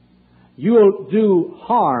 You'll do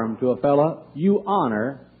harm to a fellow you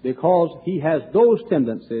honor because he has those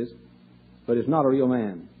tendencies, but is not a real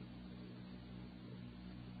man.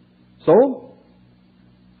 So,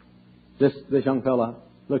 this young fellow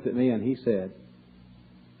looked at me and he said,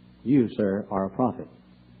 you, sir, are a prophet.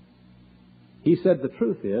 He said, the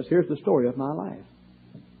truth is, here's the story of my life.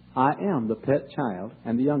 I am the pet child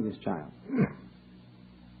and the youngest child.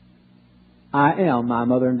 I am my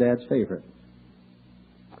mother and dad's favorite.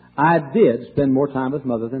 I did spend more time with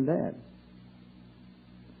mother than dad.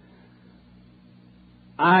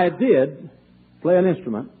 I did play an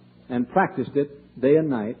instrument and practiced it day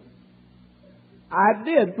and night. I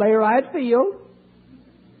did play right field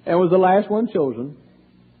and was the last one chosen.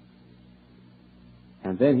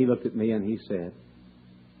 And then he looked at me and he said,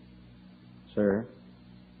 sir,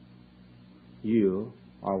 you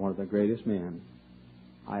are one of the greatest men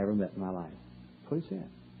I ever met in my life. That's what he said.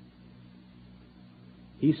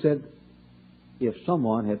 He said, if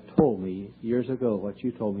someone had told me years ago what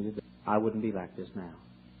you told me today, I wouldn't be like this now.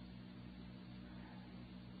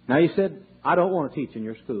 Now he said, I don't want to teach in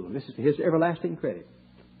your school. This is his everlasting credit.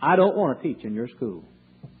 I don't want to teach in your school.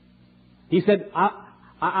 He said, I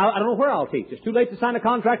don't know where I'll teach. It's too late to sign a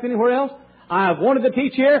contract anywhere else. I've wanted to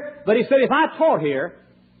teach here, but he said, if I taught here,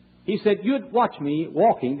 he said, you'd watch me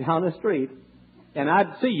walking down the street, and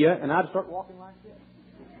I'd see you, and I'd start walking like this.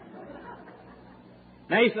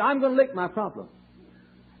 Now he said, I'm going to lick my problem.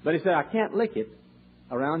 But he said, I can't lick it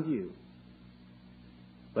around you.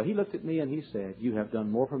 But he looked at me and he said, you have done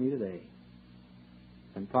more for me today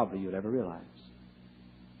than probably you'd ever realize.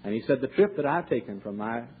 And he said, the trip that I've taken from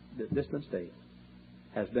my distant state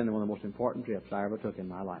has been one of the most important trips I ever took in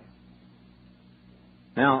my life.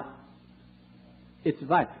 Now, it's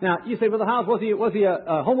vital. Now, you say, Brother Howes, was he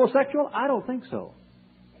a homosexual? I don't think so.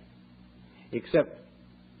 Except,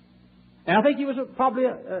 and I think he was probably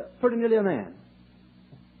pretty nearly a man.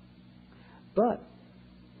 But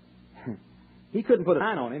He couldn't put a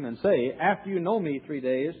sign on him and say, after you know me 3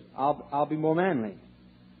 days, I'll be more manly.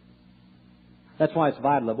 That's why it's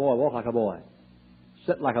vital a boy walk like a boy,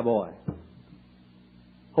 sit like a boy,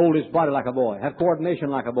 hold his body like a boy, have coordination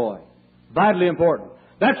like a boy. Vitally important.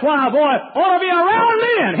 That's why a boy ought to be around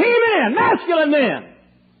men, he-men, masculine men.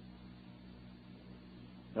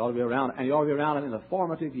 He ought to be around, and he ought to be around him in the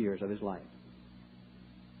formative years of his life.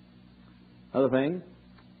 Another thing,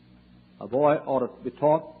 a boy ought to be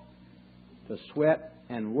taught to sweat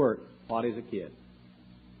and work while he's a kid.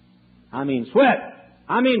 I mean sweat.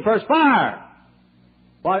 I mean perspire.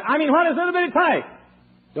 But I mean what is a little bitty tight.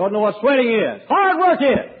 Don't know what sweating is. Hard work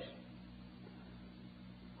is.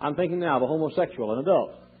 I'm thinking now of a homosexual, an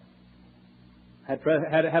adult.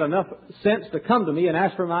 Had enough sense to come to me and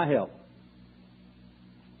ask for my help.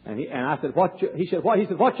 And I said, he said, what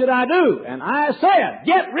should I do? And I said,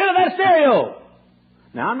 get rid of that stereo.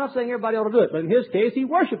 Now, I'm not saying everybody ought to do it, but in his case, he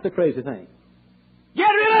worshipped the crazy thing. Get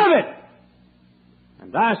rid of it!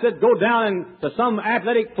 And I said, go down to some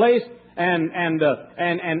athletic place and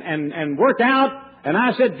work out. And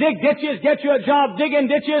I said, dig ditches, get you a job digging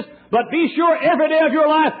ditches, but be sure every day of your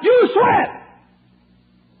life you sweat.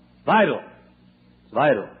 Vital. It's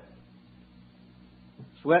vital.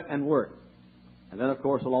 Sweat and work. And then, of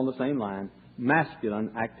course, along the same line,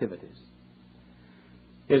 masculine activities.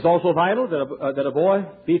 It is also vital that a boy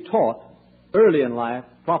be taught early in life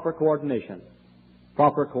proper coordination.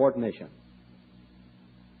 Proper coordination.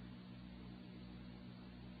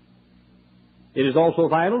 It is also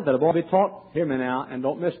vital that a boy be taught, hear me now, and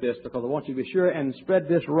don't miss this, because I want you to be sure and spread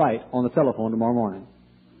this right on the telephone tomorrow morning.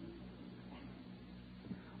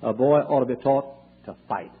 A boy ought to be taught to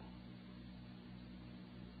fight.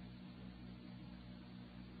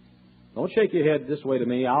 Don't shake your head this way to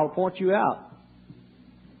me. I'll point you out.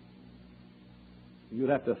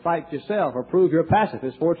 You'll have to fight yourself or prove you're a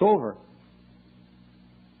pacifist before it's over.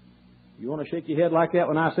 You want to shake your head like that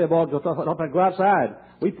when I say, boy, don't go outside.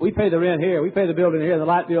 We pay the rent here. We pay the building here. The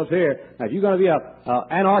light bill's here. Now, if you're going to be an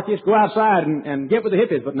anarchist, go outside and get with the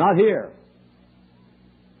hippies, but not here.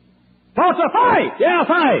 Taught to fight! Yeah,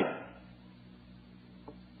 fight!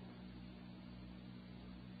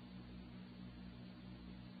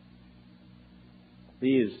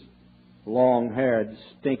 These long-haired,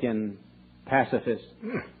 stinking pacifists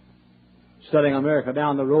setting America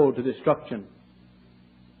down the road to destruction.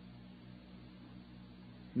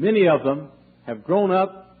 Many of them have grown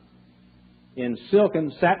up in silk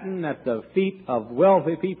and satin at the feet of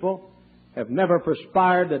wealthy people, have never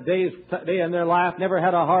perspired a day in their life, never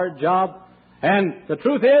had a hard job. And the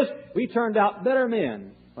truth is, we turned out better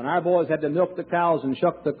men when our boys had to milk the cows and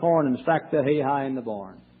shuck the corn and stack the hay high in the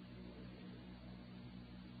barn.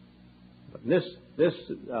 But this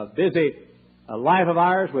busy life of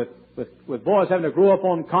ours with boys having to grow up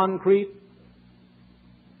on concrete.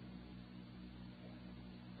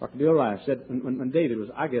 Dr. Bill Rice said when David was,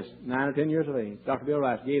 I guess, 9 or 10 years of age, Dr. Bill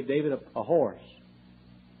Rice gave David a horse.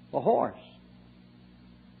 A horse.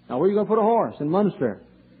 Now, where are you going to put a horse? In Munster.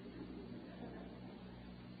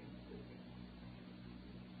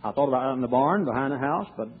 I thought about it in the barn behind the house,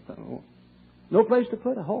 but no place to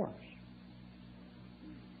put a horse.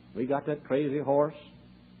 We got that crazy horse,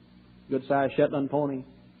 good-sized Shetland pony,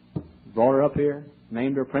 brought her up here,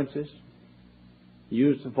 named her Princess,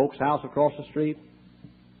 used some folks' house across the street,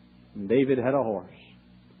 and David had a horse.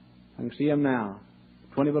 I can see him now,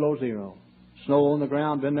 20 below zero, snow on the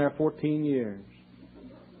ground, been there 14 years.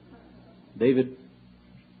 David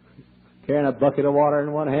carrying a bucket of water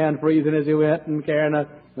in one hand, freezing as he went, and carrying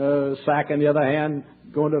a sack in the other hand,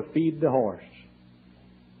 going to feed the horse.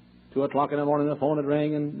 2 o'clock in the morning, the phone would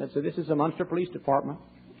ring, and they'd say, "This is the Munster Police Department.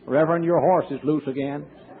 Reverend, your horse is loose again."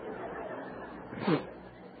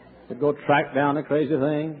 They'd go track down the crazy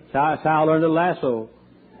thing. That's how I learned to lasso.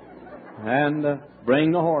 And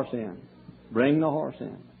bring the horse in. Bring the horse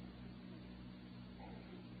in.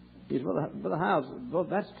 He said, "Brother Howes, well,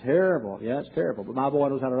 that's terrible." Yeah, it's terrible, but my boy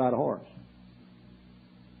knows how to ride a horse.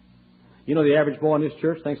 You know, the average boy in this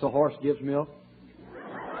church thinks a horse gives milk.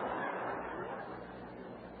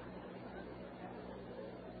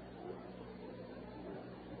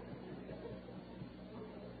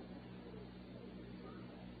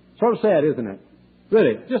 Sort of sad, isn't it?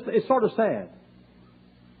 Really, it's sort of sad.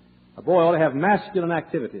 A boy ought to have masculine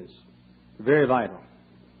activities. Very vital.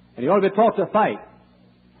 And he ought to be taught to fight.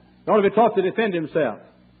 He ought to be taught to defend himself.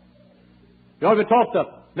 He ought to be taught the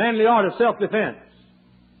manly art of self-defense.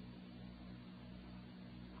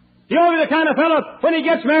 He ought to be the kind of fellow, when he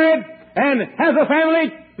gets married and has a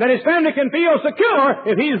family, that his family can feel secure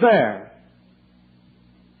if he's there.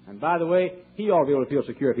 And by the way, he ought to be able to feel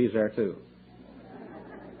secure if he's there too.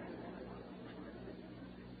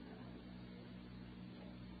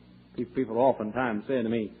 People oftentimes saying to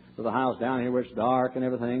me, "To the house down here where it's dark and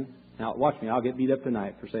everything." Now, watch me. I'll get beat up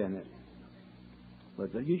tonight for saying this.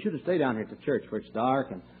 But you should have stayed down here at the church where it's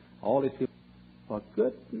dark and all these people. Well,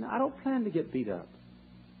 good. I don't plan to get beat up.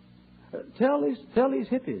 Tell these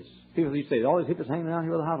hippies. People used to say, "All these hippies hanging around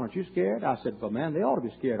here with the house. Aren't you scared?" I said, "Well, man, they ought to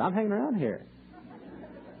be scared. I'm hanging around here."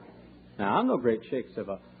 Now, I'm no great shakes of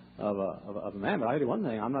a man, but I tell you one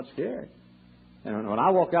thing: I'm not scared. And when I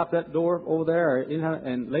walk out that door over there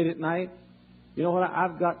and late at night, you know what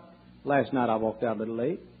I've got? Last night I walked out a little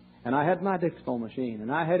late, and I had my dictaphone machine,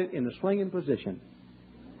 and I had it in the swinging position.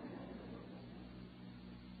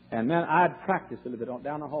 And then I'd practiced a little bit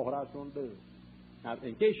down the hall what I was going to do. Now,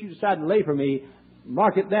 in case you decide to lay for me,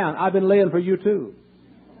 mark it down. I've been laying for you too.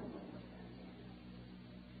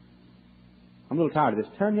 I'm a little tired of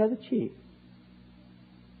this. Turn the other cheek.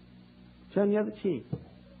 Turn the other cheek.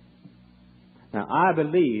 Now, I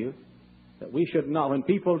believe that we should not, when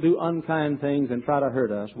people do unkind things and try to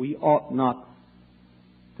hurt us, we ought not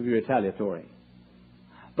to be retaliatory.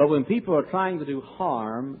 But when people are trying to do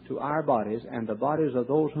harm to our bodies and the bodies of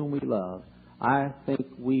those whom we love, I think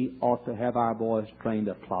we ought to have our boys trained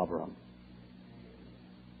to clobber them.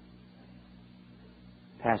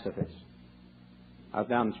 Pacifists. I was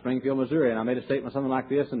down in Springfield, Missouri, and I made a statement something like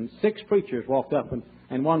this, and 6 preachers walked up,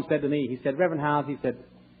 and one said to me, he said, "Reverend Howes," he said,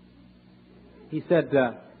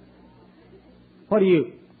 what do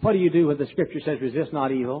you do when the Scripture says, "Resist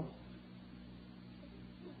not evil"?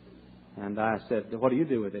 And I said, "What do you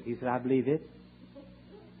do with it?" He said, "I believe it."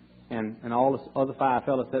 And all the other 5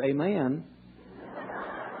 fellows said, "Amen."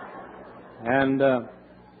 And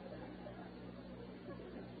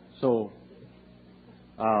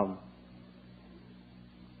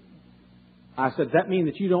I said, "Does that mean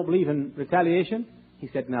that you don't believe in retaliation?" He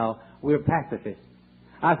said, "No, we're pacifists."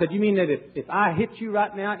 I said, "You mean that if I hit you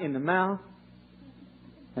right now in the mouth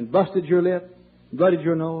and busted your lip, blooded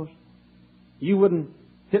your nose, you wouldn't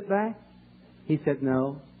hit back?" He said,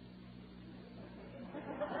 "No."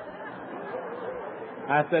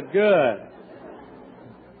 I said, "Good."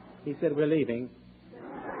 He said, "We're leaving."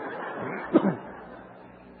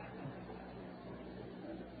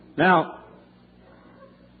 Now,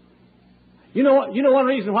 you know one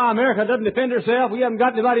reason why America doesn't defend herself? We haven't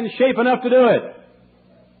got anybody in shape enough to do it.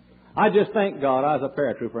 I just thank God I was a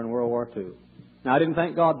paratrooper in World War II. Now, I didn't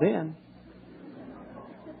thank God then.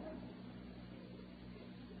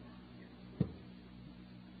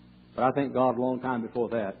 But I thank God a long time before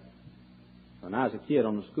that. When I was a kid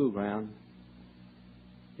on the school ground,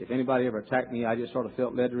 if anybody ever attacked me, I just sort of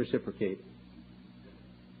felt led to reciprocate.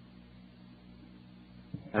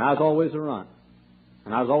 And I was always a runt.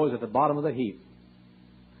 And I was always at the bottom of the heap.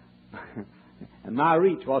 And my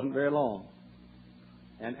reach wasn't very long.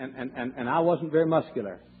 And I wasn't very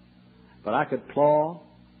muscular. But I could claw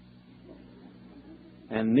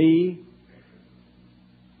and knee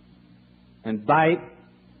and bite.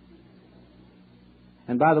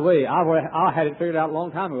 And by the way, I had it figured out a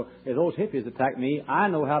long time ago. If those hippies attack me, I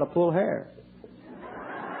know how to pull hair.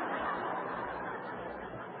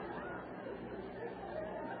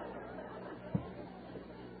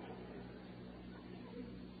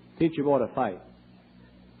 Teach your boy to fight.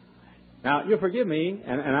 Now, you'll forgive me,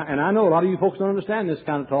 and I know a lot of you folks don't understand this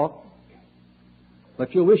kind of talk,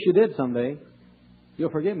 but you'll wish you did someday.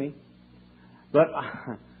 You'll forgive me. But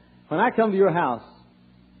when I come to your house,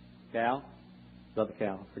 Cal, Brother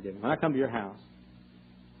Cal, forgive me. When I come to your house,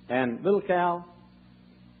 and little Cal,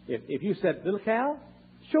 if you said, "Little Cal,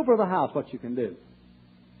 show Brother House what you can do,"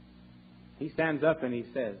 he stands up and he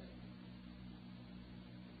says,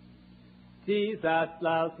 "Jesus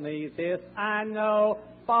loves me, this I know,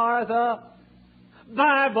 for the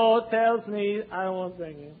Bible tells me I won't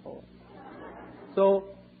bring him home." So,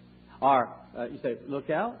 or you say, "Look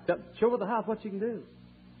out, show Brother House what you can do,"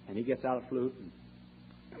 and he gets out a flute and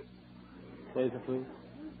plays the flute.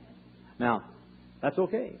 Now, that's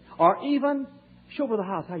okay. Or even show Brother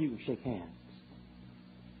House how you can shake hands.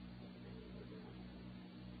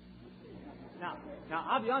 Now,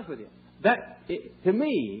 I'll be honest with you. To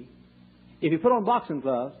me, if you put on boxing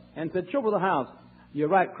gloves and said, "Show Brother House your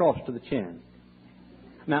right cross to the chin,"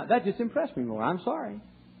 now that just impressed me more. I'm sorry.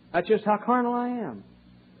 That's just how carnal I am.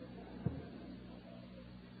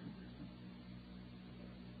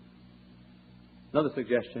 Another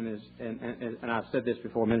suggestion is, and I've said this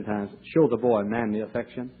before many times, show the boy manly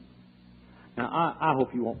affection. Now, I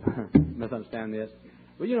hope you won't misunderstand this.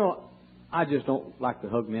 But, I just don't like to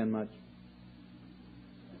hug men much.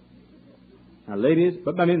 Now, ladies,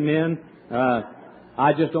 but I mean men,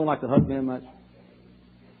 I just don't like to hug men much.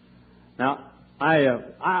 Now, I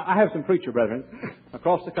have some preacher brethren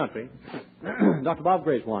across the country. Dr. Bob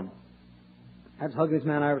Gray's one. That's the huggiest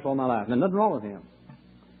man I ever saw in my life. Now, nothing wrong with him,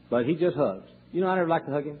 but he just hugs. You know, I never liked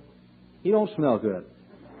to hug him. He don't smell good.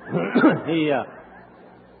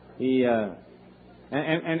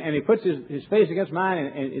 And he puts his face against mine,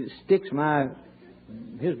 and it sticks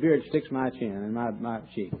his beard sticks my chin and my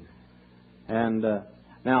cheek. And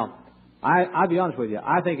now, I'll be honest with you.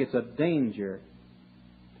 I think it's a danger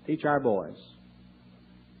to teach our boys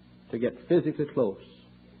to get physically close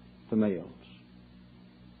to males.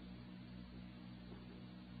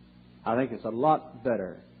 I think it's a lot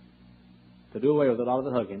better to do away with a lot of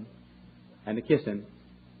the hugging and the kissing,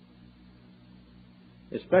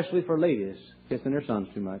 especially for ladies kissing their sons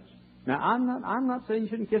too much. Now, I'm not saying you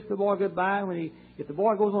shouldn't kiss the boy goodbye if the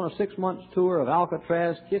boy goes on a 6-month tour of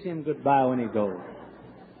Alcatraz, kiss him goodbye when he goes.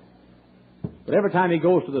 But every time he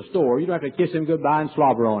goes to the store, you don't have to kiss him goodbye and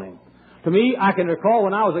slobber on him. To me, I can recall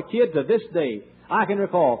when I was a kid to this day, I can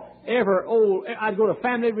recall I'd go to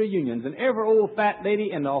family reunions, and every old fat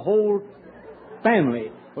lady in the whole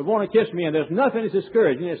family would want to kiss me, and there's nothing as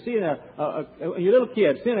discouraging as seeing your little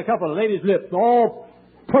kid, seeing a couple of ladies' lips all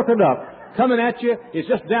puckered up, coming at you. It's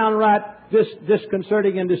just downright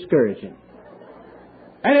disconcerting and discouraging.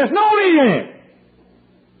 And there's no need in it.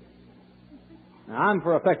 Now, I'm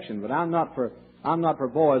for affection, but I'm not for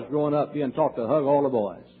boys growing up being taught to hug all the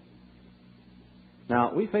boys.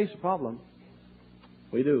 Now, we face a problem.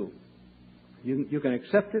 We do. You can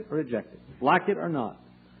accept it or reject it, like it or not.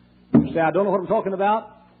 You say, I don't know what I'm talking about,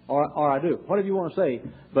 or I do. Whatever you want to say.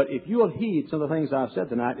 But if you'll heed some of the things I've said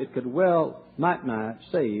tonight, it could might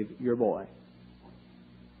save your boy.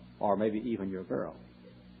 Or maybe even your girl.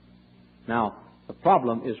 Now, the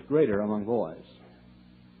problem is greater among boys.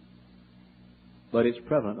 But it's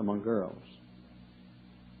prevalent among girls.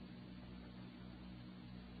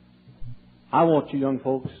 I want you young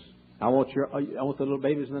folks, I want the little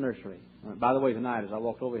babies in the nursery. By the way, tonight as I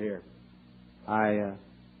walked over here, I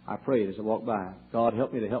prayed as I walked by. God,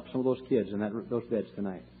 help me to help some of those kids in those beds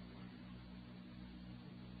tonight.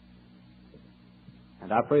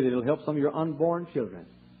 And I pray that it'll help some of your unborn children.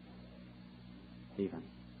 Even.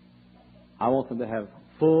 I want them to have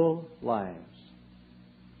full lives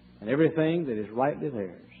and everything that is rightly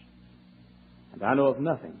theirs. And I know of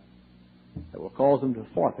nothing that will cause them to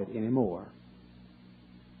forfeit any more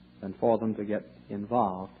than for them to get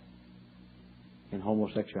involved in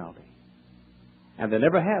homosexuality. And there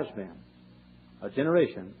never has been a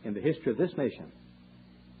generation in the history of this nation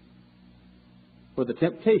where the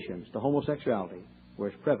temptations to homosexuality were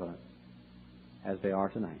as prevalent as they are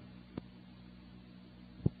tonight.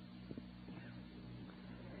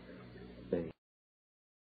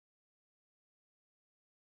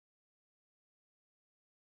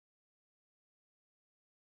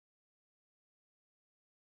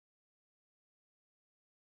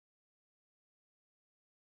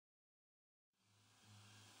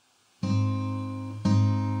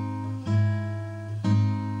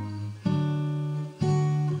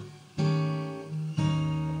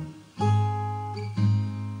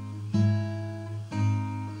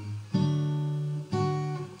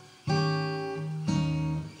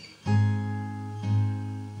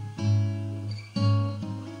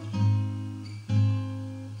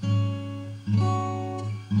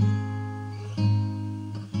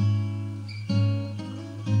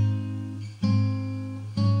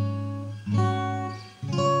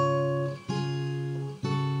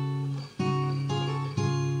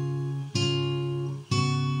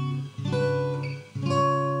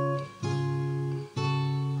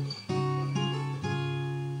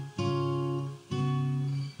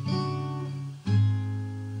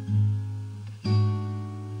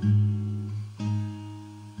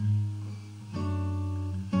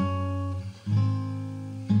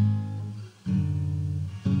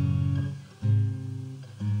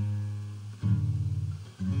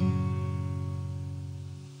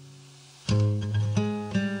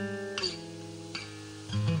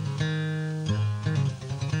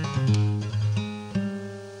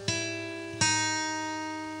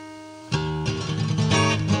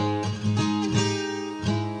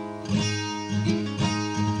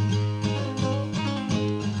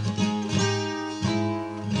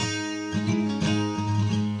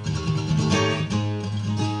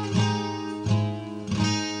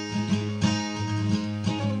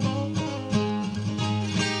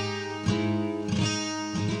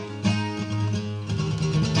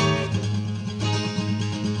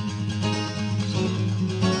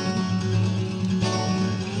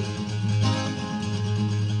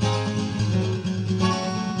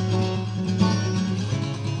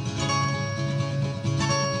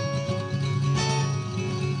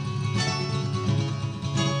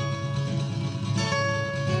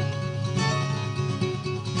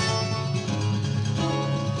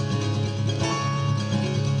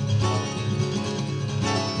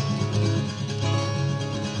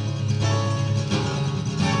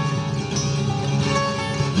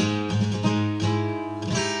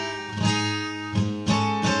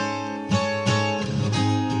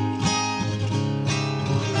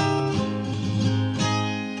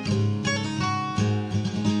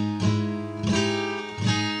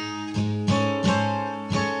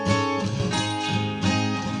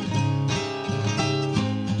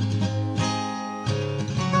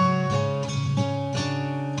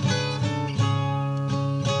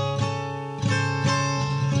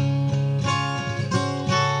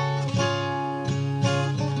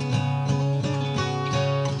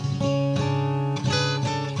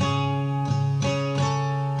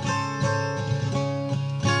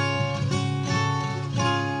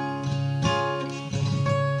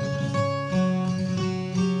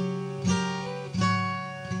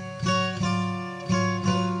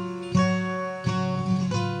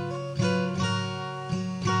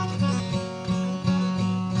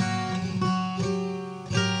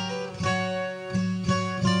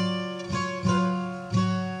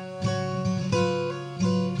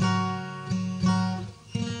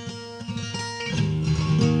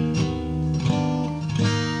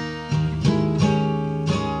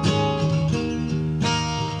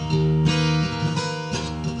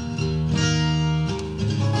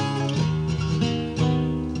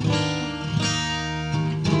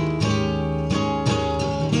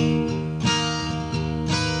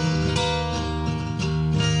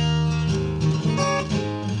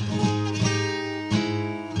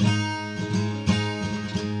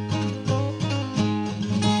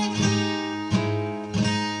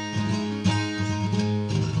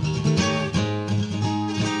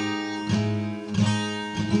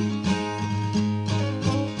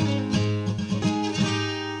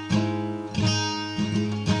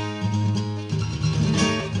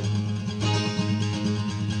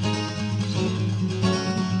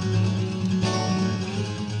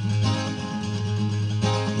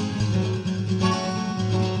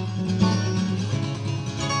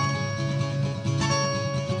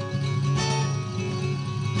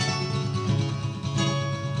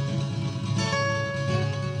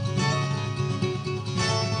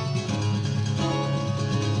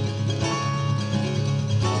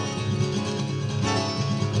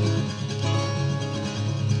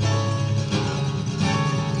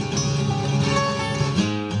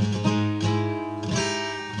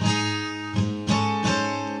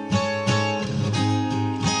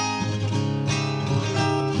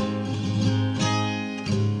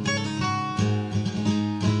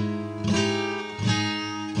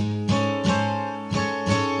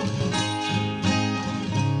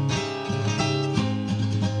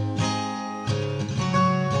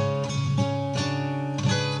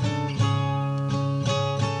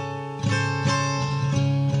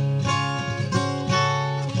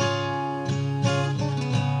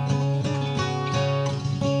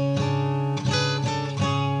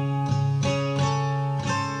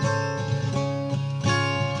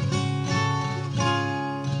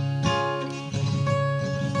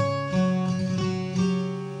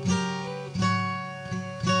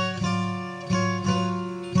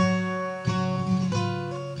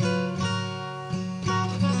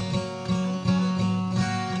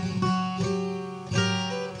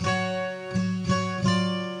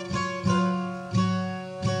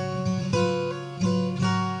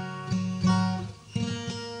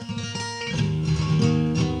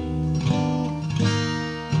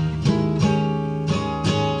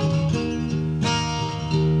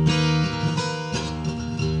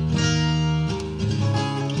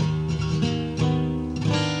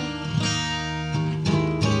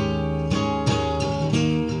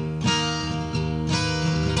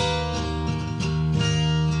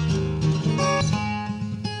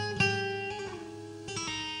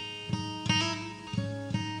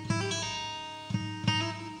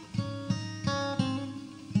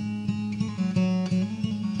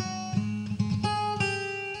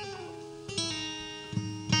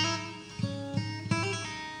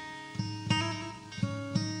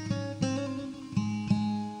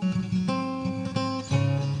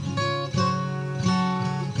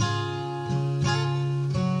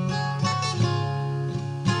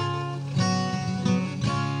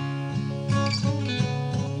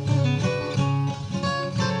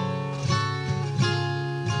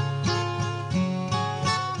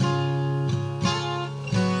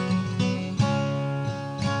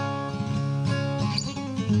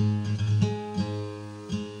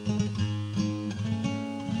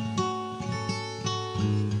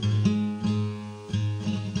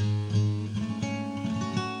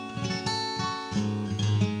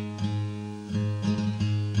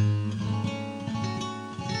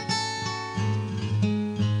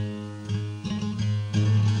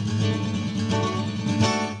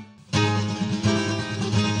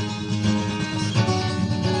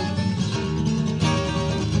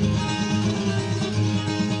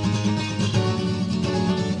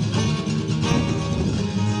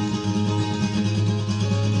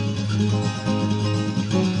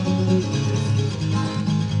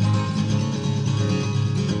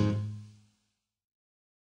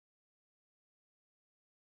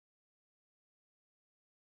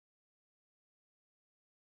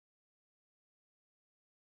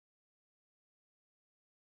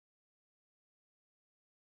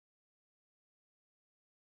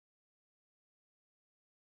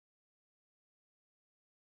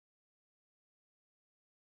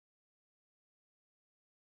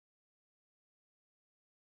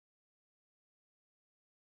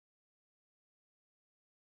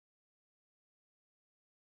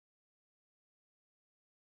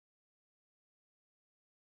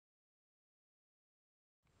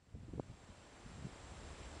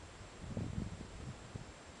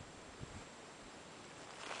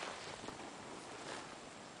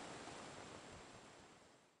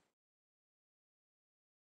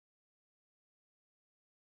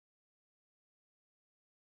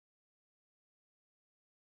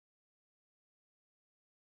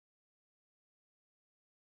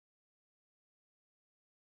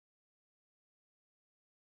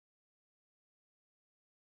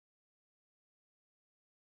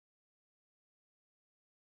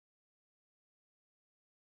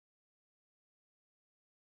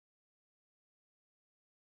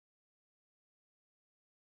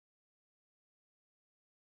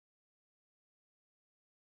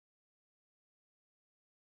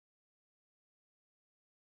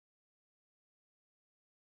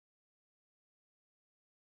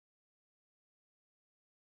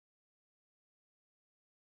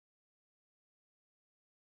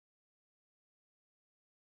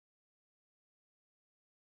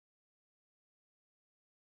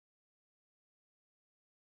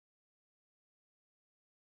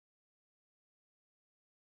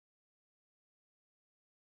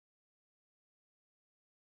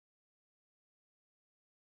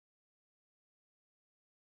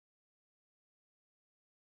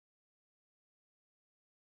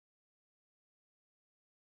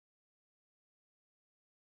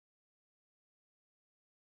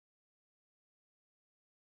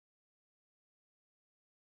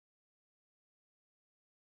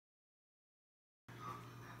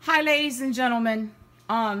 Hi, ladies and gentlemen.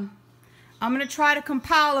 I'm going to try to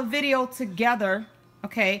compile a video together,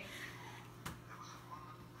 okay?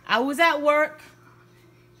 I was at work.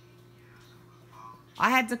 I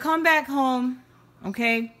had to come back home,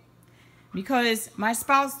 okay? Because my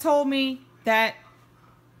spouse told me that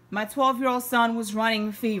my 12-year-old son was running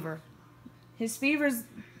a fever. His fever's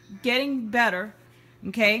getting better,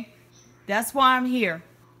 okay? That's why I'm here,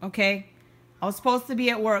 okay? I was supposed to be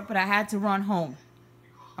at work, but I had to run home.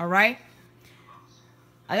 All right?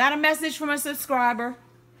 I got a message from a subscriber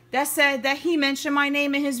that said that he mentioned my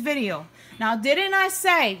name in his video. Now, didn't I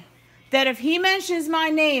say that if he mentions my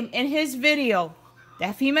name in his video,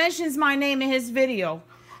 that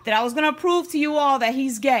I was going to prove to you all that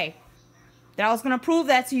he's gay? That I was going to prove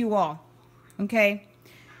that to you all. Okay?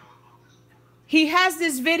 He has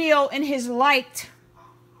this video in his liked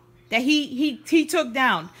that he took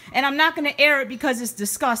down. And I'm not going to air it because it's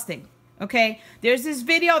disgusting. Okay? There's this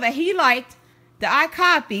video that he liked that I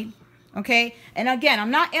copied. Okay? And again,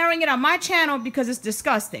 I'm not airing it on my channel because it's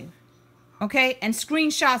disgusting. Okay? And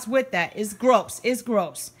screenshots with that. It's gross. It's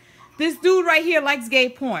gross. This dude right here likes gay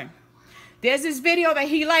porn. There's this video that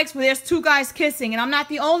he likes where there's two guys kissing. And I'm not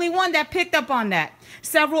the only one that picked up on that.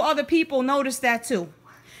 Several other people noticed that too.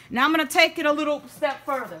 Now I'm going to take it a little step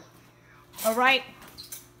further. All right?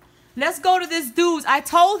 Let's go to this dude's. I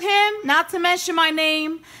told him not to mention my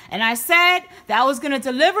name, and I said that I was going to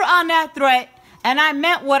deliver on that threat, and I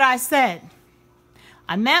meant what I said.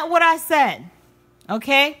 I meant what I said,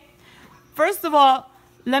 okay? First of all,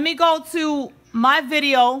 let me go to my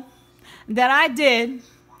video that I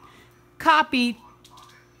copied,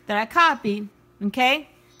 okay?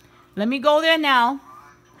 Let me go there now,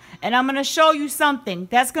 and I'm going to show you something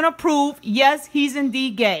that's going to prove, yes, he's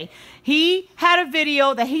indeed gay. He had a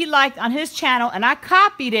video that he liked on his channel, and I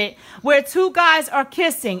copied it where two guys are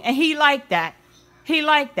kissing, and he liked that. He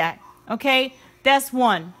liked that, okay? That's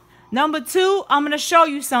one. Number two, I'm going to show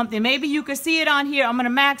you something. Maybe you can see it on here. I'm going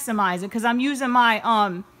to maximize it because I'm using my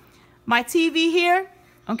my TV here,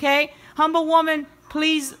 okay? Humble woman,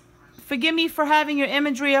 please forgive me for having your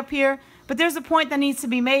imagery up here, but there's a point that needs to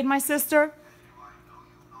be made, my sister.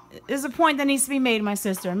 There's a point that needs to be made, my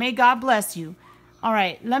sister. May God bless you. All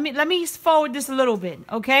right, let me forward this a little bit,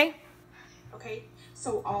 okay? Okay,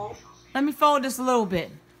 so all... Let me forward this a little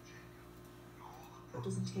bit. It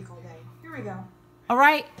doesn't take all day. Here we go. All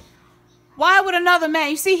right? Why would another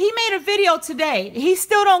man... You see, he made a video today. He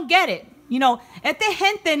still don't get it. You know, este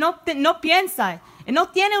gente no piensa. No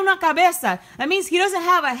tiene una cabeza. That means he doesn't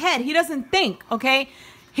have a head. He doesn't think, okay?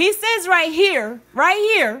 He says right here,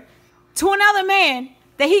 to another man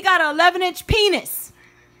that he got an 11-inch penis.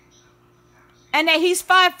 And that he's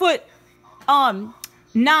 5'9".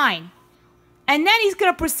 And then he's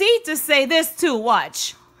going to proceed to say this too,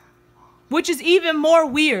 watch. Which is even more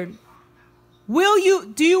weird.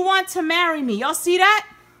 Do you want to marry me? Y'all see that?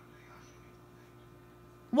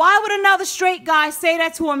 Why would another straight guy say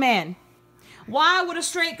that to a man? Why would a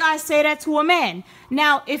straight guy say that to a man?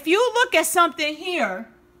 Now, if you look at something here,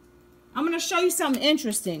 I'm going to show you something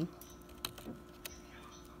interesting.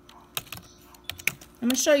 I'm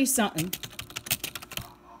going to show you something.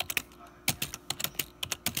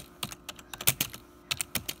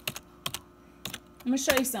 I'm going to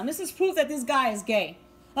show you something. This is proof that this guy is gay.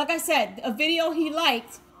 Like I said, a video he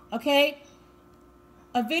liked, okay?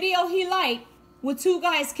 A video he liked with two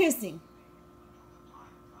guys kissing.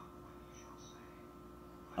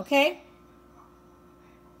 Okay?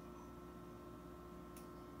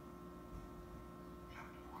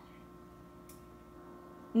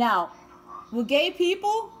 Now, with gay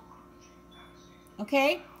people,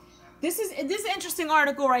 okay? This is an interesting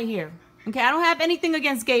article right here. Okay, I don't have anything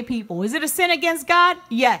against gay people. Is it a sin against God?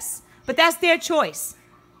 Yes. But that's their choice.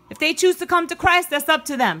 If they choose to come to Christ, that's up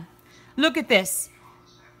to them. Look at this.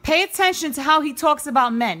 Pay attention to how he talks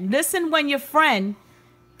about men. Listen when your friend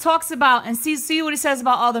talks about and see what he says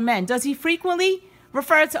about other men. Does he frequently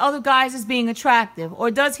refer to other guys as being attractive?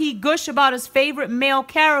 Or does he gush about his favorite male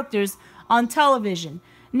characters on television?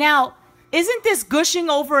 Now, isn't this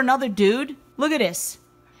gushing over another dude? Look at this.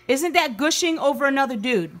 Isn't that gushing over another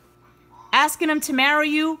dude? Asking him to marry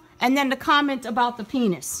you, and then the comment about the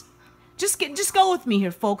penis. Just go with me here,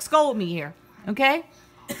 folks. Go with me here, okay?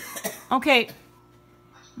 Okay.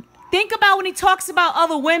 Think about when he talks about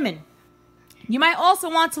other women. You might also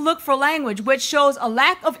want to look for language which shows a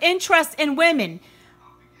lack of interest in women.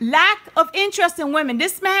 Lack of interest in women.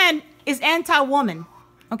 This man is anti-woman,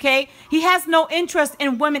 okay? He has no interest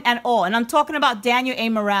in women at all, and I'm talking about Daniel A.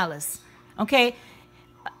 Morales, okay?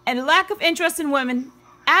 And lack of interest in women.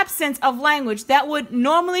 absence of language that would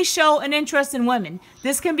normally show an interest in women.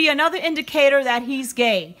 This can be another indicator that he's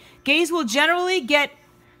gay. Gays will generally get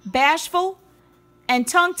bashful and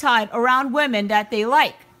tongue-tied around women that they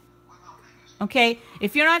like. Okay?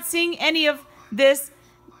 If you're not seeing any of this,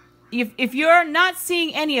 if you're not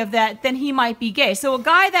seeing any of that, then he might be gay. So a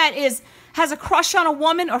guy that has a crush on a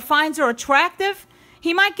woman or finds her attractive,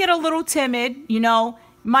 he might get a little timid, you know,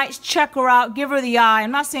 might check her out, give her the eye.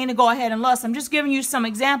 I'm not saying to go ahead and lust. I'm just giving you some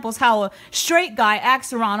examples how a straight guy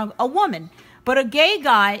acts around a woman. But a gay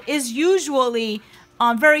guy is usually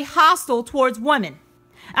very hostile towards women.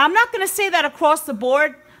 I'm not going to say that across the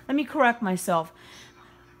board. Let me correct myself.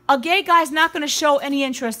 A gay guy is not going to show any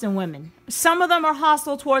interest in women. Some of them are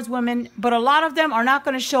hostile towards women, but a lot of them are not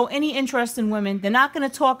going to show any interest in women. They're not going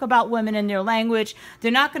to talk about women in their language.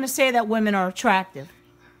 They're not going to say that women are attractive.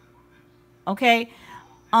 Okay?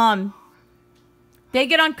 They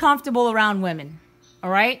get uncomfortable around women. All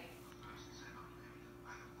right?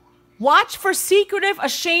 Watch for secretive,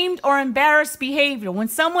 ashamed, or embarrassed behavior. When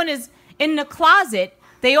someone is in the closet,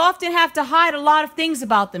 they often have to hide a lot of things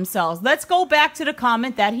about themselves. Let's go back to the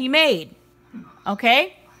comment that he made.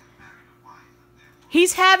 Okay?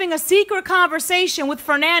 He's having a secret conversation with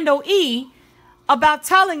Fernando E. about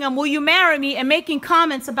telling him, will you marry me, and making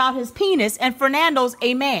comments about his penis, and Fernando's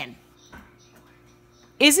a man.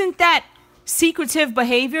 Isn't that secretive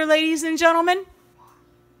behavior, ladies and gentlemen?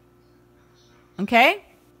 Okay?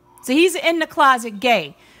 So he's in the closet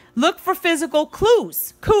gay. Look for physical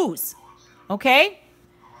clues. Okay?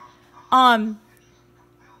 One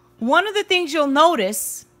of the things you'll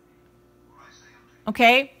notice,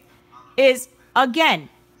 okay, is, again,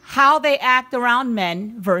 how they act around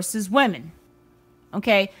men versus women.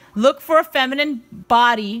 Okay? Look for a feminine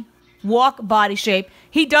body, body shape.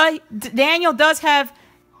 Daniel does have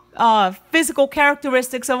physical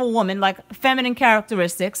characteristics of a woman, like feminine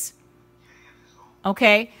characteristics.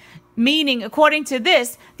 Okay? Meaning, according to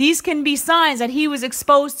this, these can be signs that he was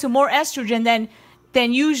exposed to more estrogen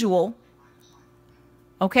than usual.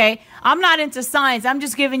 Okay? I'm not into science. I'm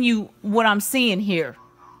just giving you what I'm seeing here.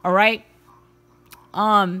 All right?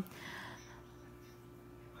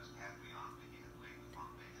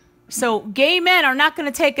 So gay men are not going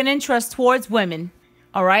to take an interest towards women.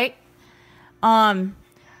 All right?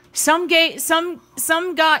 Some gay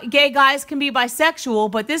guys can be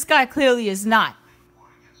bisexual, but this guy clearly is not.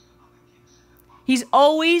 He's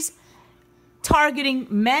always targeting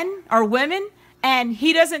men or women, and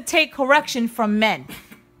he doesn't take correction from men.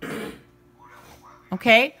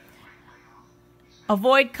 Okay?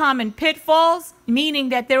 Avoid common pitfalls, meaning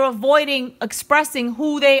that they're avoiding expressing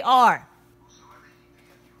who they are.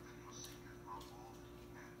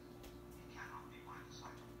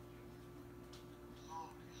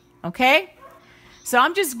 Okay? So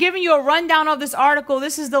I'm just giving you a rundown of this article.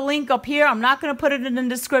 This is the link up here. I'm not going to put it in the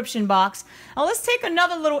description box. Now let's take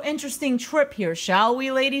another little interesting trip here, shall we,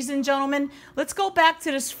 ladies and gentlemen? Let's go back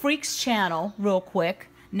to this Freak's channel real quick.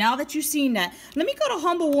 Now that you've seen that, let me go to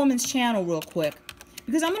Humble Woman's channel real quick,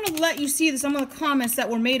 because I'm going to let you see some of the comments that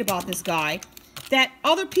were made about this guy that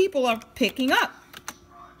other people are picking up.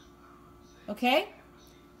 Okay?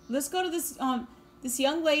 Let's go to this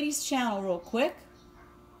young lady's channel real quick.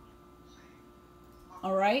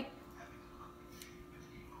 All right.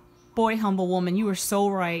 Boy, Humble Woman, you were so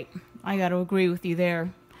right. I got to agree with you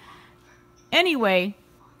there. Anyway,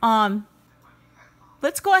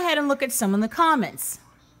 let's go ahead and look at some of the comments.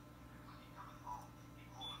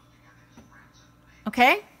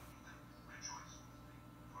 Okay?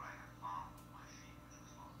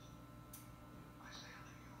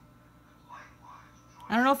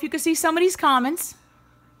 I don't know if you can see some of these comments.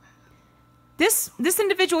 This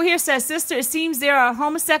individual here says, sister, it seems there are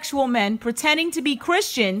homosexual men pretending to be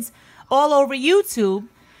Christians all over YouTube.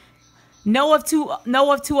 Know of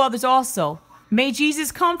two others also. May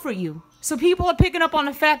Jesus comfort you. So people are picking up on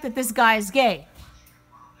the fact that this guy is gay.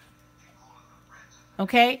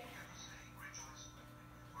 Okay?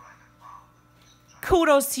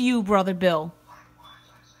 Kudos to you, Brother Bill.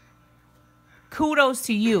 Kudos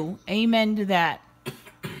to you. Amen to that.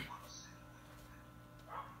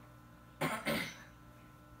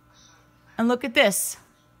 And look at this.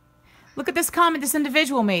 Look at this comment this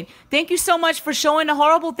individual made. Thank you so much for showing the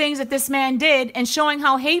horrible things that this man did and showing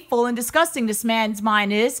how hateful and disgusting this man's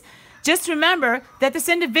mind is. Just remember that this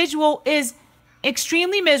individual is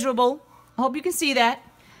extremely miserable. I hope you can see that.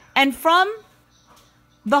 And from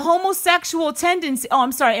the homosexual tendency,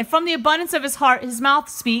 and from the abundance of his heart, his mouth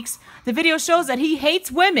speaks. The video shows that he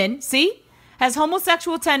hates women, see? Has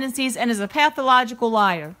homosexual tendencies and is a pathological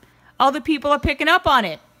liar. Other people are picking up on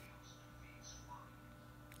it.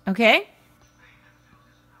 Okay?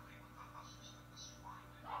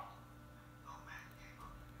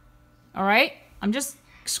 All right? I'm just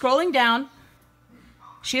scrolling down.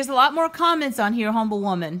 She has a lot more comments on here, humble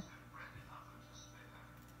woman.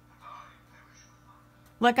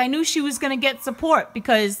 Like I knew she was going to get support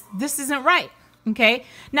because this isn't right. Okay?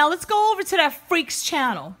 Now let's go over to that freak's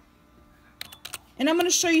channel. And I'm going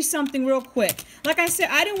to show you something real quick. Like I said,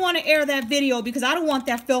 I didn't want to air that video because I don't want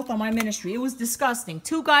that filth on my ministry. It was disgusting.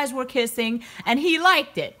 Two guys were kissing and he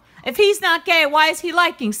liked it. If he's not gay, why is he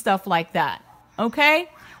liking stuff like that?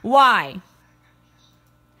 Okay? Why?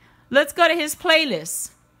 Let's go to his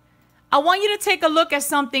playlist. I want you to take a look at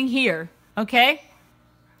something here. Okay?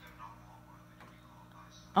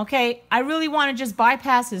 Okay, I really want to just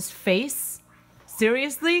bypass his face.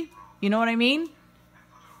 Seriously? You know what I mean?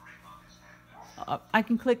 I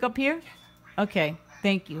can click up here? Okay,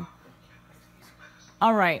 thank you.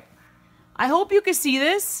 All right. I hope you can see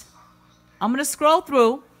this. I'm going to scroll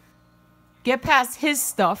through. Get past his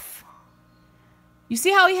stuff. You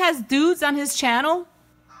see how he has dudes on his channel?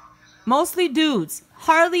 Mostly dudes.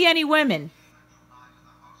 Hardly any women.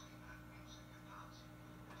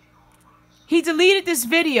 He deleted this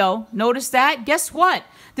video. Notice that? Guess what?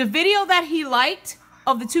 The video that he liked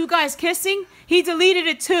of the two guys kissing, he deleted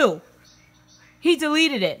it too. He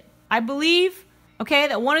deleted it. I believe, okay,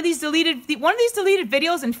 that one of these deleted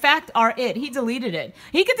videos, in fact, are it. He deleted it.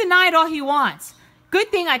 He could deny it all he wants. Good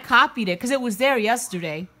thing I copied it because it was there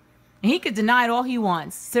yesterday. And he could deny it all he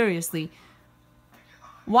wants. Seriously.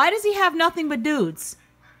 Why does he have nothing but dudes?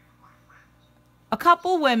 A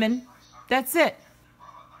couple women. That's it.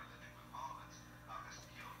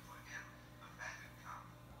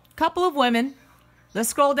 Couple of women. Let's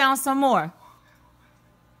scroll down some more.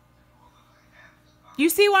 You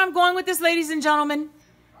see where I'm going with this, ladies and gentlemen?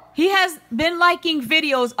 He has been liking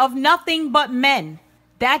videos of nothing but men.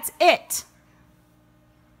 That's it.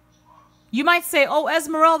 You might say, oh,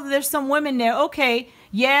 Esmeralda, there's some women there. Okay,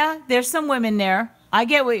 yeah, there's some women there. I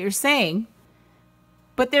get what you're saying.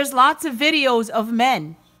 But there's lots of videos of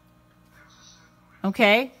men.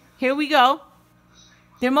 Okay, here we go.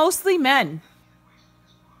 They're mostly men.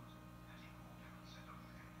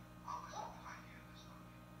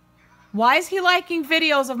 Why is he liking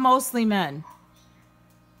videos of mostly men?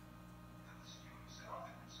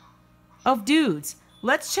 Of dudes.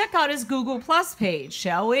 Let's check out his Google Plus page,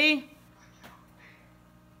 shall we?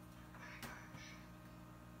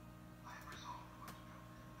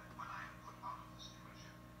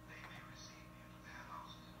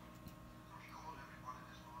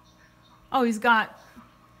 Oh, he's got,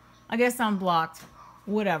 I guess I'm blocked.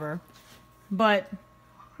 Whatever. But,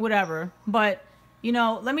 you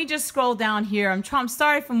know, let me just scroll down here. I'm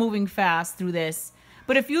sorry for moving fast through this.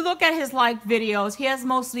 But if you look at his liked videos, he has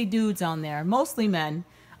mostly dudes on there. Mostly men.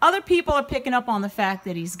 Other people are picking up on the fact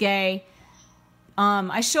that he's gay.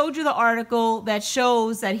 I showed you the article that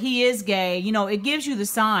shows that he is gay. You know, it gives you the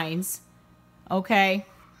signs. Okay?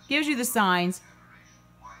 Gives you the signs.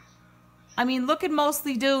 I mean, look at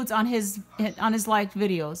mostly dudes on his liked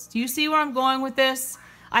videos. Do you see where I'm going with this?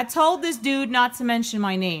 I told this dude not to mention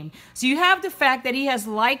my name. So you have the fact that he has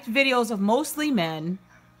liked videos of mostly men.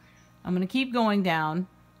 I'm going to keep going down.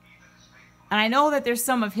 And I know that there's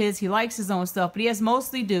some of his. He likes his own stuff, but he has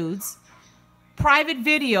mostly dudes. Private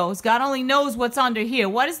videos. God only knows what's under here.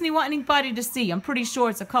 What doesn't he want anybody to see? I'm pretty sure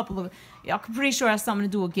it's a couple of... I'm pretty sure it has something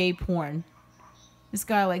to do with gay porn. This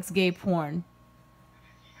guy likes gay porn.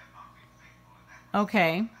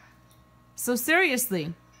 Okay. So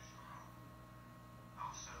seriously.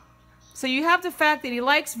 So you have the fact that he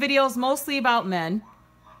likes videos mostly about men.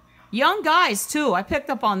 Young guys, too. I picked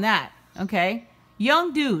up on that. Okay?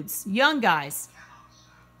 Young dudes. Young guys.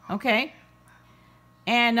 Okay?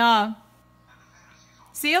 And,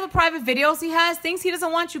 see all the private videos he has? Things he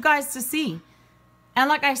doesn't want you guys to see. And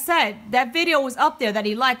like I said, that video was up there that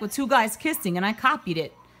he liked with two guys kissing, and I copied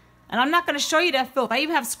it. And I'm not going to show you that filth. I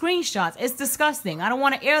even have screenshots. It's disgusting. I don't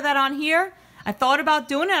want to air that on here. I thought about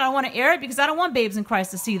doing it. I don't want to air it because I don't want babes in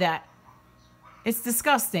Christ to see that. It's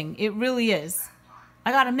disgusting. It really is.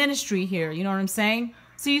 I got a ministry here. You know what I'm saying?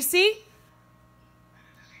 So you see?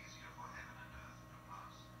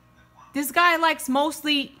 This guy likes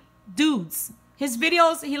mostly dudes. His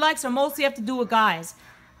videos he likes are mostly have to do with guys.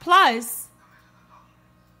 Plus,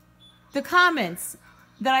 the comments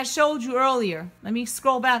that I showed you earlier. Let me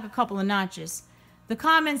scroll back a couple of notches. The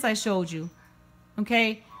comments I showed you.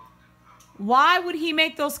 Okay? Why would he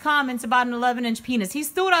make those comments about an 11-inch penis? He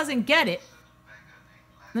still doesn't get it.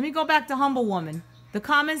 Let me go back to Humble Woman. The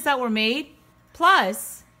comments that were made.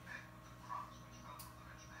 Plus,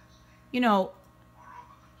 you know,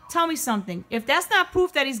 tell me something. If that's not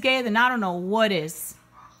proof that he's gay, then I don't know what is.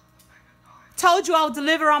 Told you I'll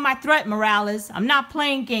deliver on my threat, Morales. I'm not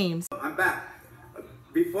playing games. I'm back.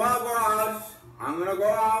 Before I go out, I'm gonna go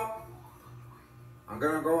out. I'm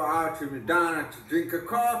gonna go out to McDonald's to drink a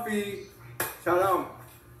coffee. Shalom.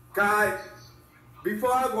 Guys,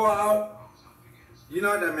 before I go out, you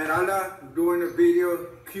know that Meralda doing a video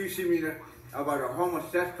accusing me about a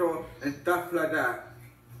homosexual and stuff like that.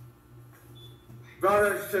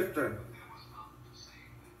 Brother and sister,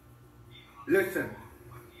 listen.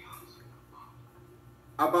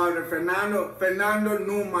 About Fernando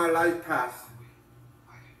knew my life past.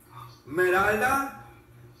 Meralda,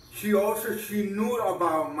 she knew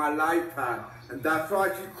about my life past. And that's why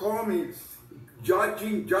she called me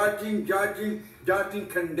judging,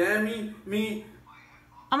 condemning me.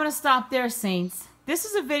 I'm going to stop there, saints. This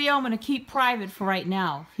is a video I'm going to keep private for right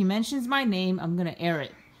now. If he mentions my name, I'm going to air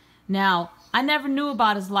it. Now, I never knew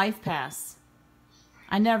about his life past.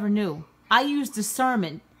 I never knew. I used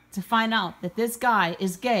discernment to find out that this guy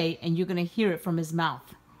is gay, and you're going to hear it from his mouth.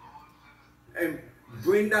 And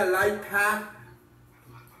bring that life past,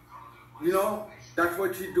 you know, that's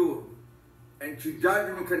what she do. And she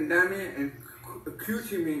judging me, condemning me, and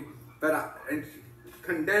accusing me, and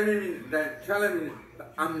condemning me, that telling me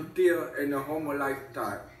that I'm still in a homo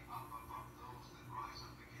lifestyle.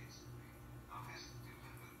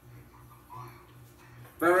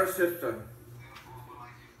 Brother, sister,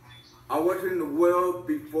 I was in the world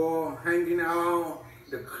before, hanging out,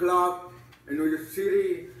 the club, in New York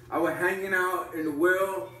City. I was hanging out in the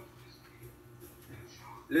world.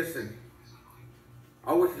 Listen,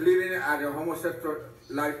 I was living at a homosexual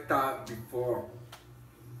lifestyle before.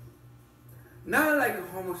 Not like a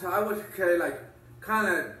homosexual, I was kind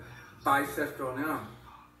of bisexual now.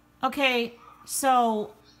 Okay,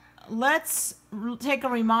 so let's take a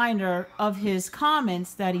reminder of his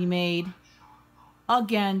comments that he made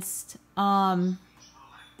against,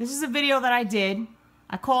 this is a video that I did.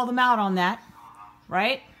 I called him out on that,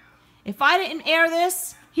 right? If I didn't air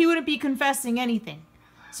this, he wouldn't be confessing anything.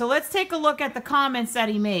 So let's take a look at the comments that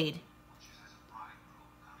he made.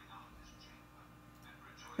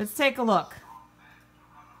 Let's take a look.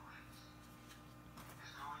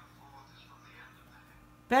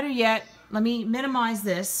 Better yet, let me minimize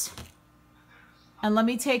this and let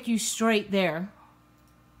me take you straight there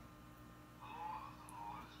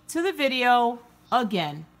to the video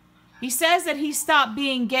again. He says that he stopped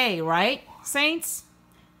being gay, right, saints?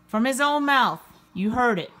 From his own mouth. You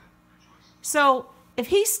heard it. So, if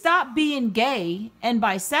he stopped being gay and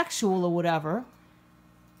bisexual or whatever,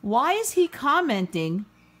 why is he commenting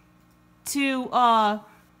to,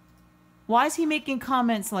 why is he making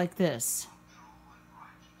comments like this?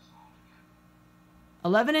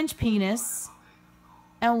 11-inch penis.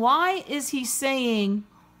 And why is he saying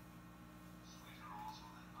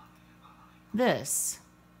this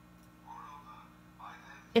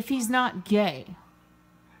if he's not gay?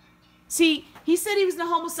 See, he said he was in a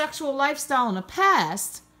homosexual lifestyle in the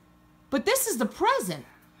past, but this is the present.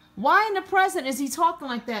 Why in the present is he talking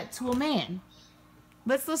like that to a man?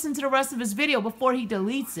 Let's listen to the rest of his video before he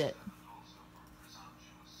deletes it.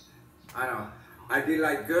 I know. I did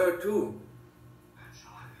like girl too.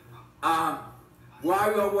 Why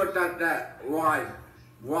was that?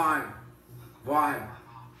 Why?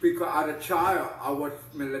 Because as a child, I was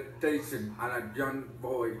molestation as a young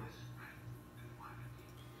boy.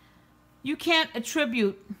 You can't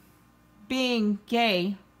attribute being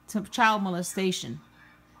gay to child molestation.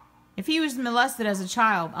 If he was molested as a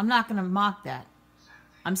child, I'm not going to mock that.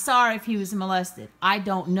 I'm sorry if he was molested. I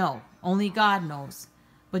don't know. Only God knows.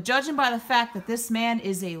 But judging by the fact that this man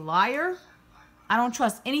is a liar, I don't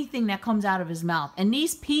trust anything that comes out of his mouth. And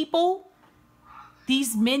these people,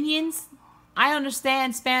 these minions, I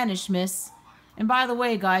understand Spanish, miss. And by the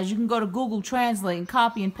way, guys, you can go to Google Translate and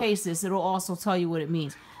copy and paste this. It'll also tell you what it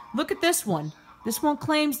means. Look at this one. This one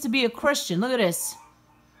claims to be a Christian. Look at this.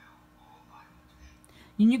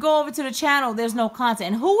 When you go over to the channel, there's no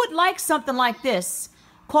content. And who would like something like this?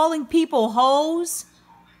 Calling people hoes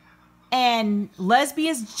and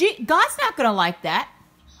lesbians? God's not going to like that.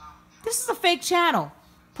 This is a fake channel.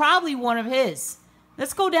 Probably one of his.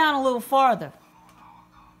 Let's go down a little farther.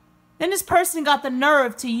 Then this person got the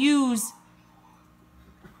nerve to use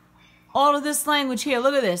all of this language here.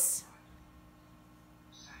 Look at this.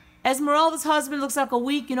 Esmeralda's husband looks like a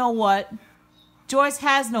weak, you know what? Joyce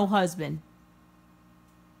has no husband.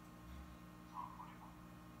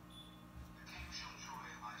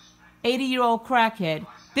 "80-year-old crackhead."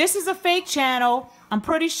 This is a fake channel. I'm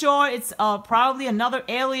pretty sure it's probably another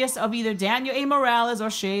alias of either Daniel A. Morales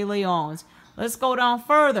or Shay Leones. Let's go down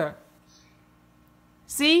further.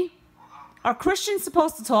 See? Are Christians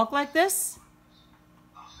supposed to talk like this?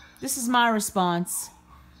 This is my response.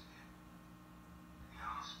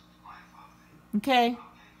 Okay?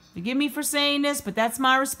 Forgive me for saying this, but that's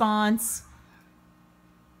my response.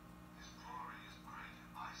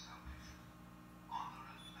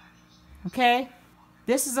 Okay?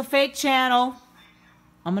 This is a fake channel.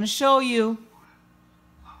 I'm going to show you.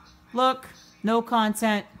 Look, no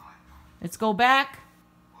content. Let's go back.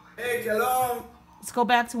 Hey, hello. Let's go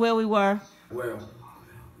back to where we were. Well,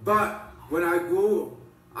 but when I go,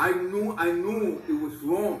 I knew it was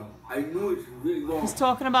wrong. I knew it's really wrong. He's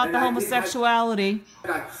talking about And the I homosexuality.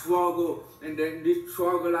 got struggle, and then this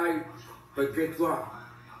struggle but guess what?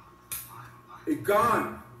 It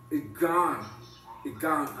gone. It gone. It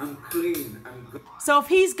gone. I'm clean. I'm gone. So if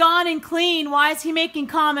he's gone and clean, why is he making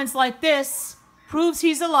comments like this? Proves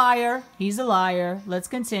he's a liar. He's a liar. Let's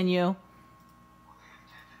continue.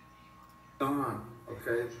 Gone.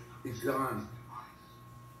 Okay? It's gone.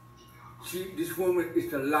 This woman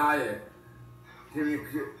is a liar.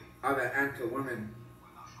 Other anti-women.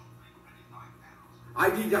 I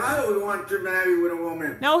don't want to marry with a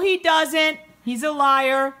woman. No, he doesn't. He's a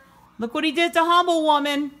liar. Look what he did to Humble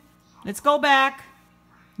Woman. Let's go back.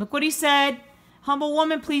 Look what he said. Humble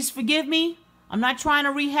Woman, please forgive me. I'm not trying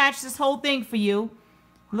to rehash this whole thing for you.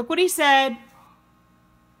 Look what he said.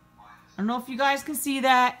 I don't know if you guys can see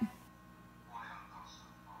that.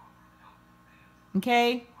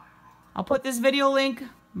 Okay. I'll put this video link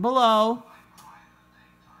below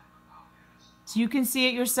so you can see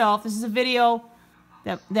it yourself. This is a video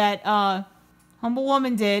that Humble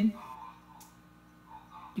Woman did.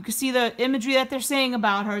 You can see the imagery that they're saying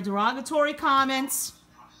about her. Derogatory comments.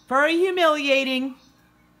 Very humiliating.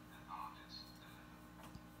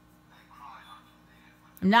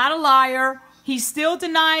 I'm not a liar. He still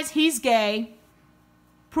denies he's gay.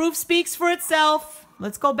 Proof speaks for itself.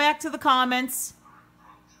 Let's go back to the comments.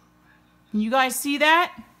 Can you guys see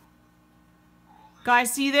that?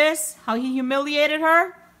 Guys, see this? How he humiliated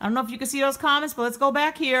her? I don't know if you can see those comments, but let's go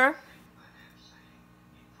back here.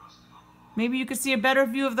 Maybe you can see a better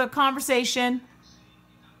view of the conversation.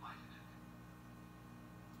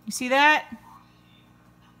 You see that?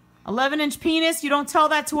 11-inch penis. You don't tell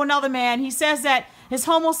that to another man. He says that his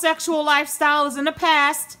homosexual lifestyle is in the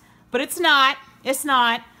past, but it's not. It's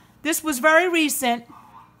not. This was very recent.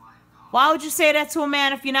 Why would you say that to a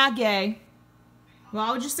man if you're not gay?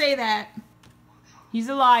 Why would you say that? He's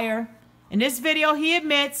a liar. In this video, he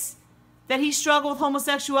admits that he struggled with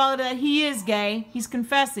homosexuality, that he is gay. He's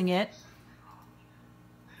confessing it.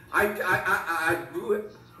 I do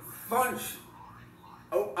it. Punch.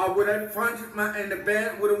 Oh, would I punch in the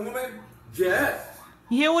bed with a woman? Yes.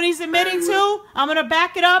 You hear what he's admitting to? I'm going to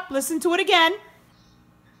back it up. Listen to it again.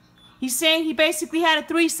 He's saying he basically had a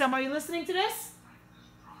threesome. Are you listening to this?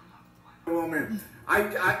 Woman.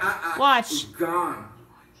 Watch. It's gone.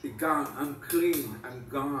 It's gone. I'm clean. I'm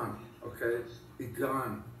gone. Okay? It's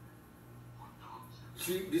gone.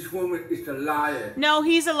 This woman is a liar. No,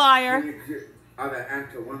 he's a liar. Other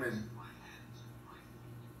anti-women.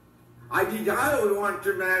 I don't want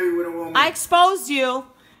to marry with a woman. I exposed you.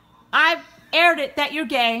 I aired it that you're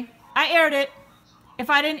gay. I aired it. If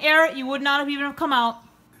I didn't air it, you would not have even come out.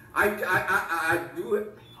 I do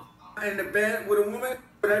it in the bed with a woman.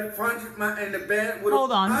 But I punch in the bed with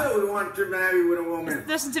Hold on. I don't want to marry with a woman.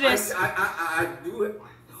 Listen to this. I do it.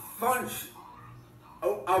 Punch.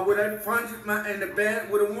 Oh, would I punch in the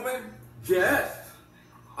bed with a woman? Yes.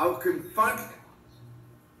 I can punch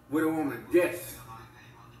with a woman. Yes.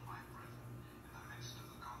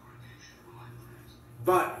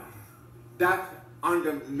 But that's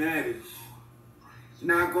under marriage.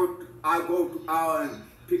 Now I go to out and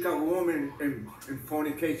pick a woman in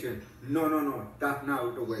fornication. No. That's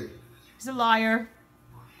not the way. He's a liar.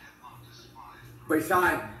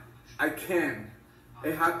 Besides, I can.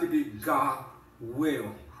 It has to be God's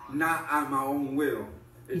will, not on my own will.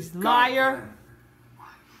 It's He's a liar.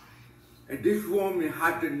 And this woman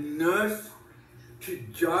had the nerve to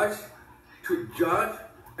judge,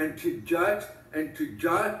 and to judge.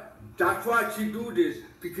 That's why she do this,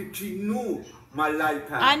 because she knew my life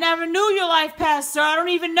path. I never knew your life past, sir. I don't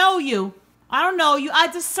even know you. I don't know you. I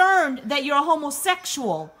discerned that you're a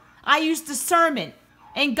homosexual. I used discernment.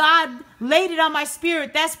 And God laid it on my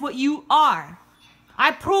spirit. That's what you are.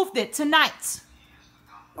 I proved it tonight.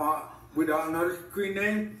 With another screen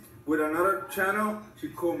name, with another channel, she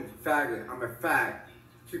called me faggot. I'm a fag.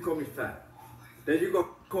 She called me fat. Then you go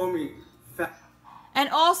call me fat. And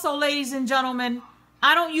also, ladies and gentlemen,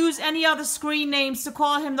 I don't use any other screen names to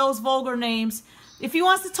call him those vulgar names. If he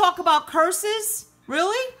wants to talk about curses,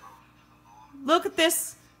 really? Look at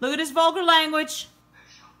this. Look at his vulgar language.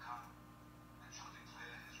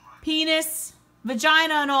 Penis,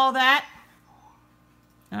 vagina, and all that.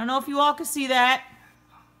 I don't know if you all can see that.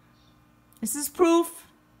 This is proof.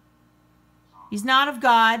 He's not of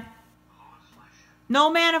God. No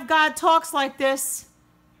man of God talks like this.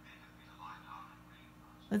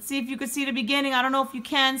 Let's see if you can see the beginning. I don't know if you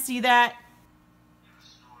can see that.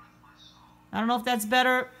 I don't know if that's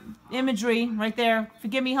better imagery right there.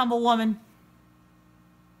 Forgive me, humble woman.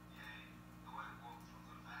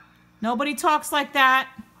 Nobody talks like that.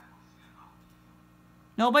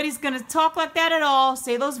 Nobody's going to talk like that at all.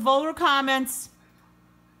 Say those vulgar comments.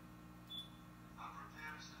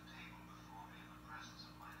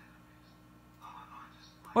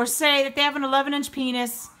 Or say that they have an 11-inch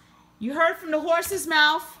penis. You heard from the horse's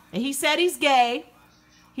mouth that he said he's gay.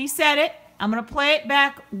 He said it. I'm going to play it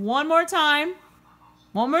back one more time.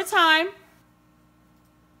 One more time.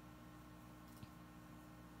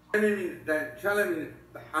 Telling me that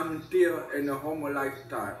I'm still in the homo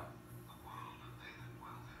lifestyle.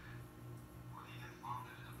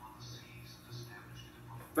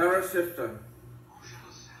 Brother, sister,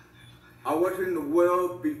 I was in the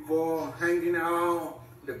world before, hanging out,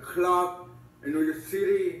 the club, in New York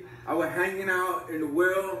City. I was hanging out in the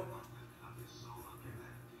world.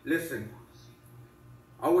 Listen,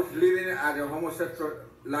 I was living at a homosexual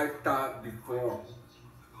lifestyle before.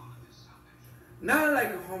 Not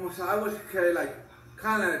like a homosexual, I was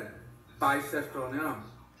kind of bisexual, you know.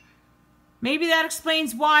 Maybe that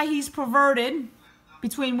explains why he's perverted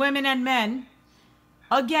between women and men.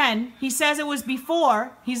 Again, he says it was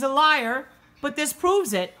before. He's a liar, but this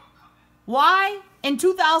proves it. Why? In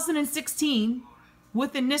 2016,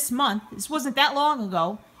 within this month, this wasn't that long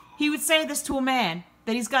ago, he would say this to a man,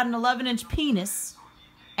 that he's got an 11-inch penis,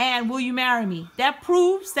 and will you marry me? That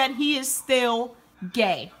proves that he is still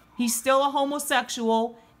gay. He's still a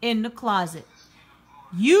homosexual in the closet.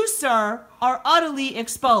 You, sir, are utterly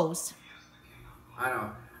exposed. I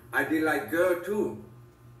know. I did like girl too.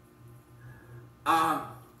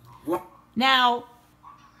 What? Now,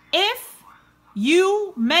 if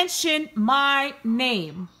you mention my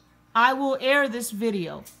name, I will air this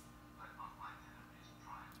video.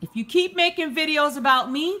 If you keep making videos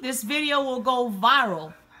about me, this video will go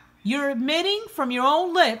viral. You're admitting from your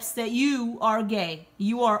own lips that you are gay.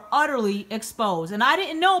 You are utterly exposed. And I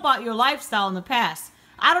didn't know about your lifestyle in the past.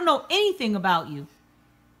 I don't know anything about you.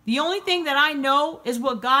 The only thing that I know is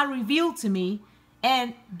what God revealed to me,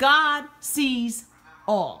 and God sees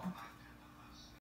all.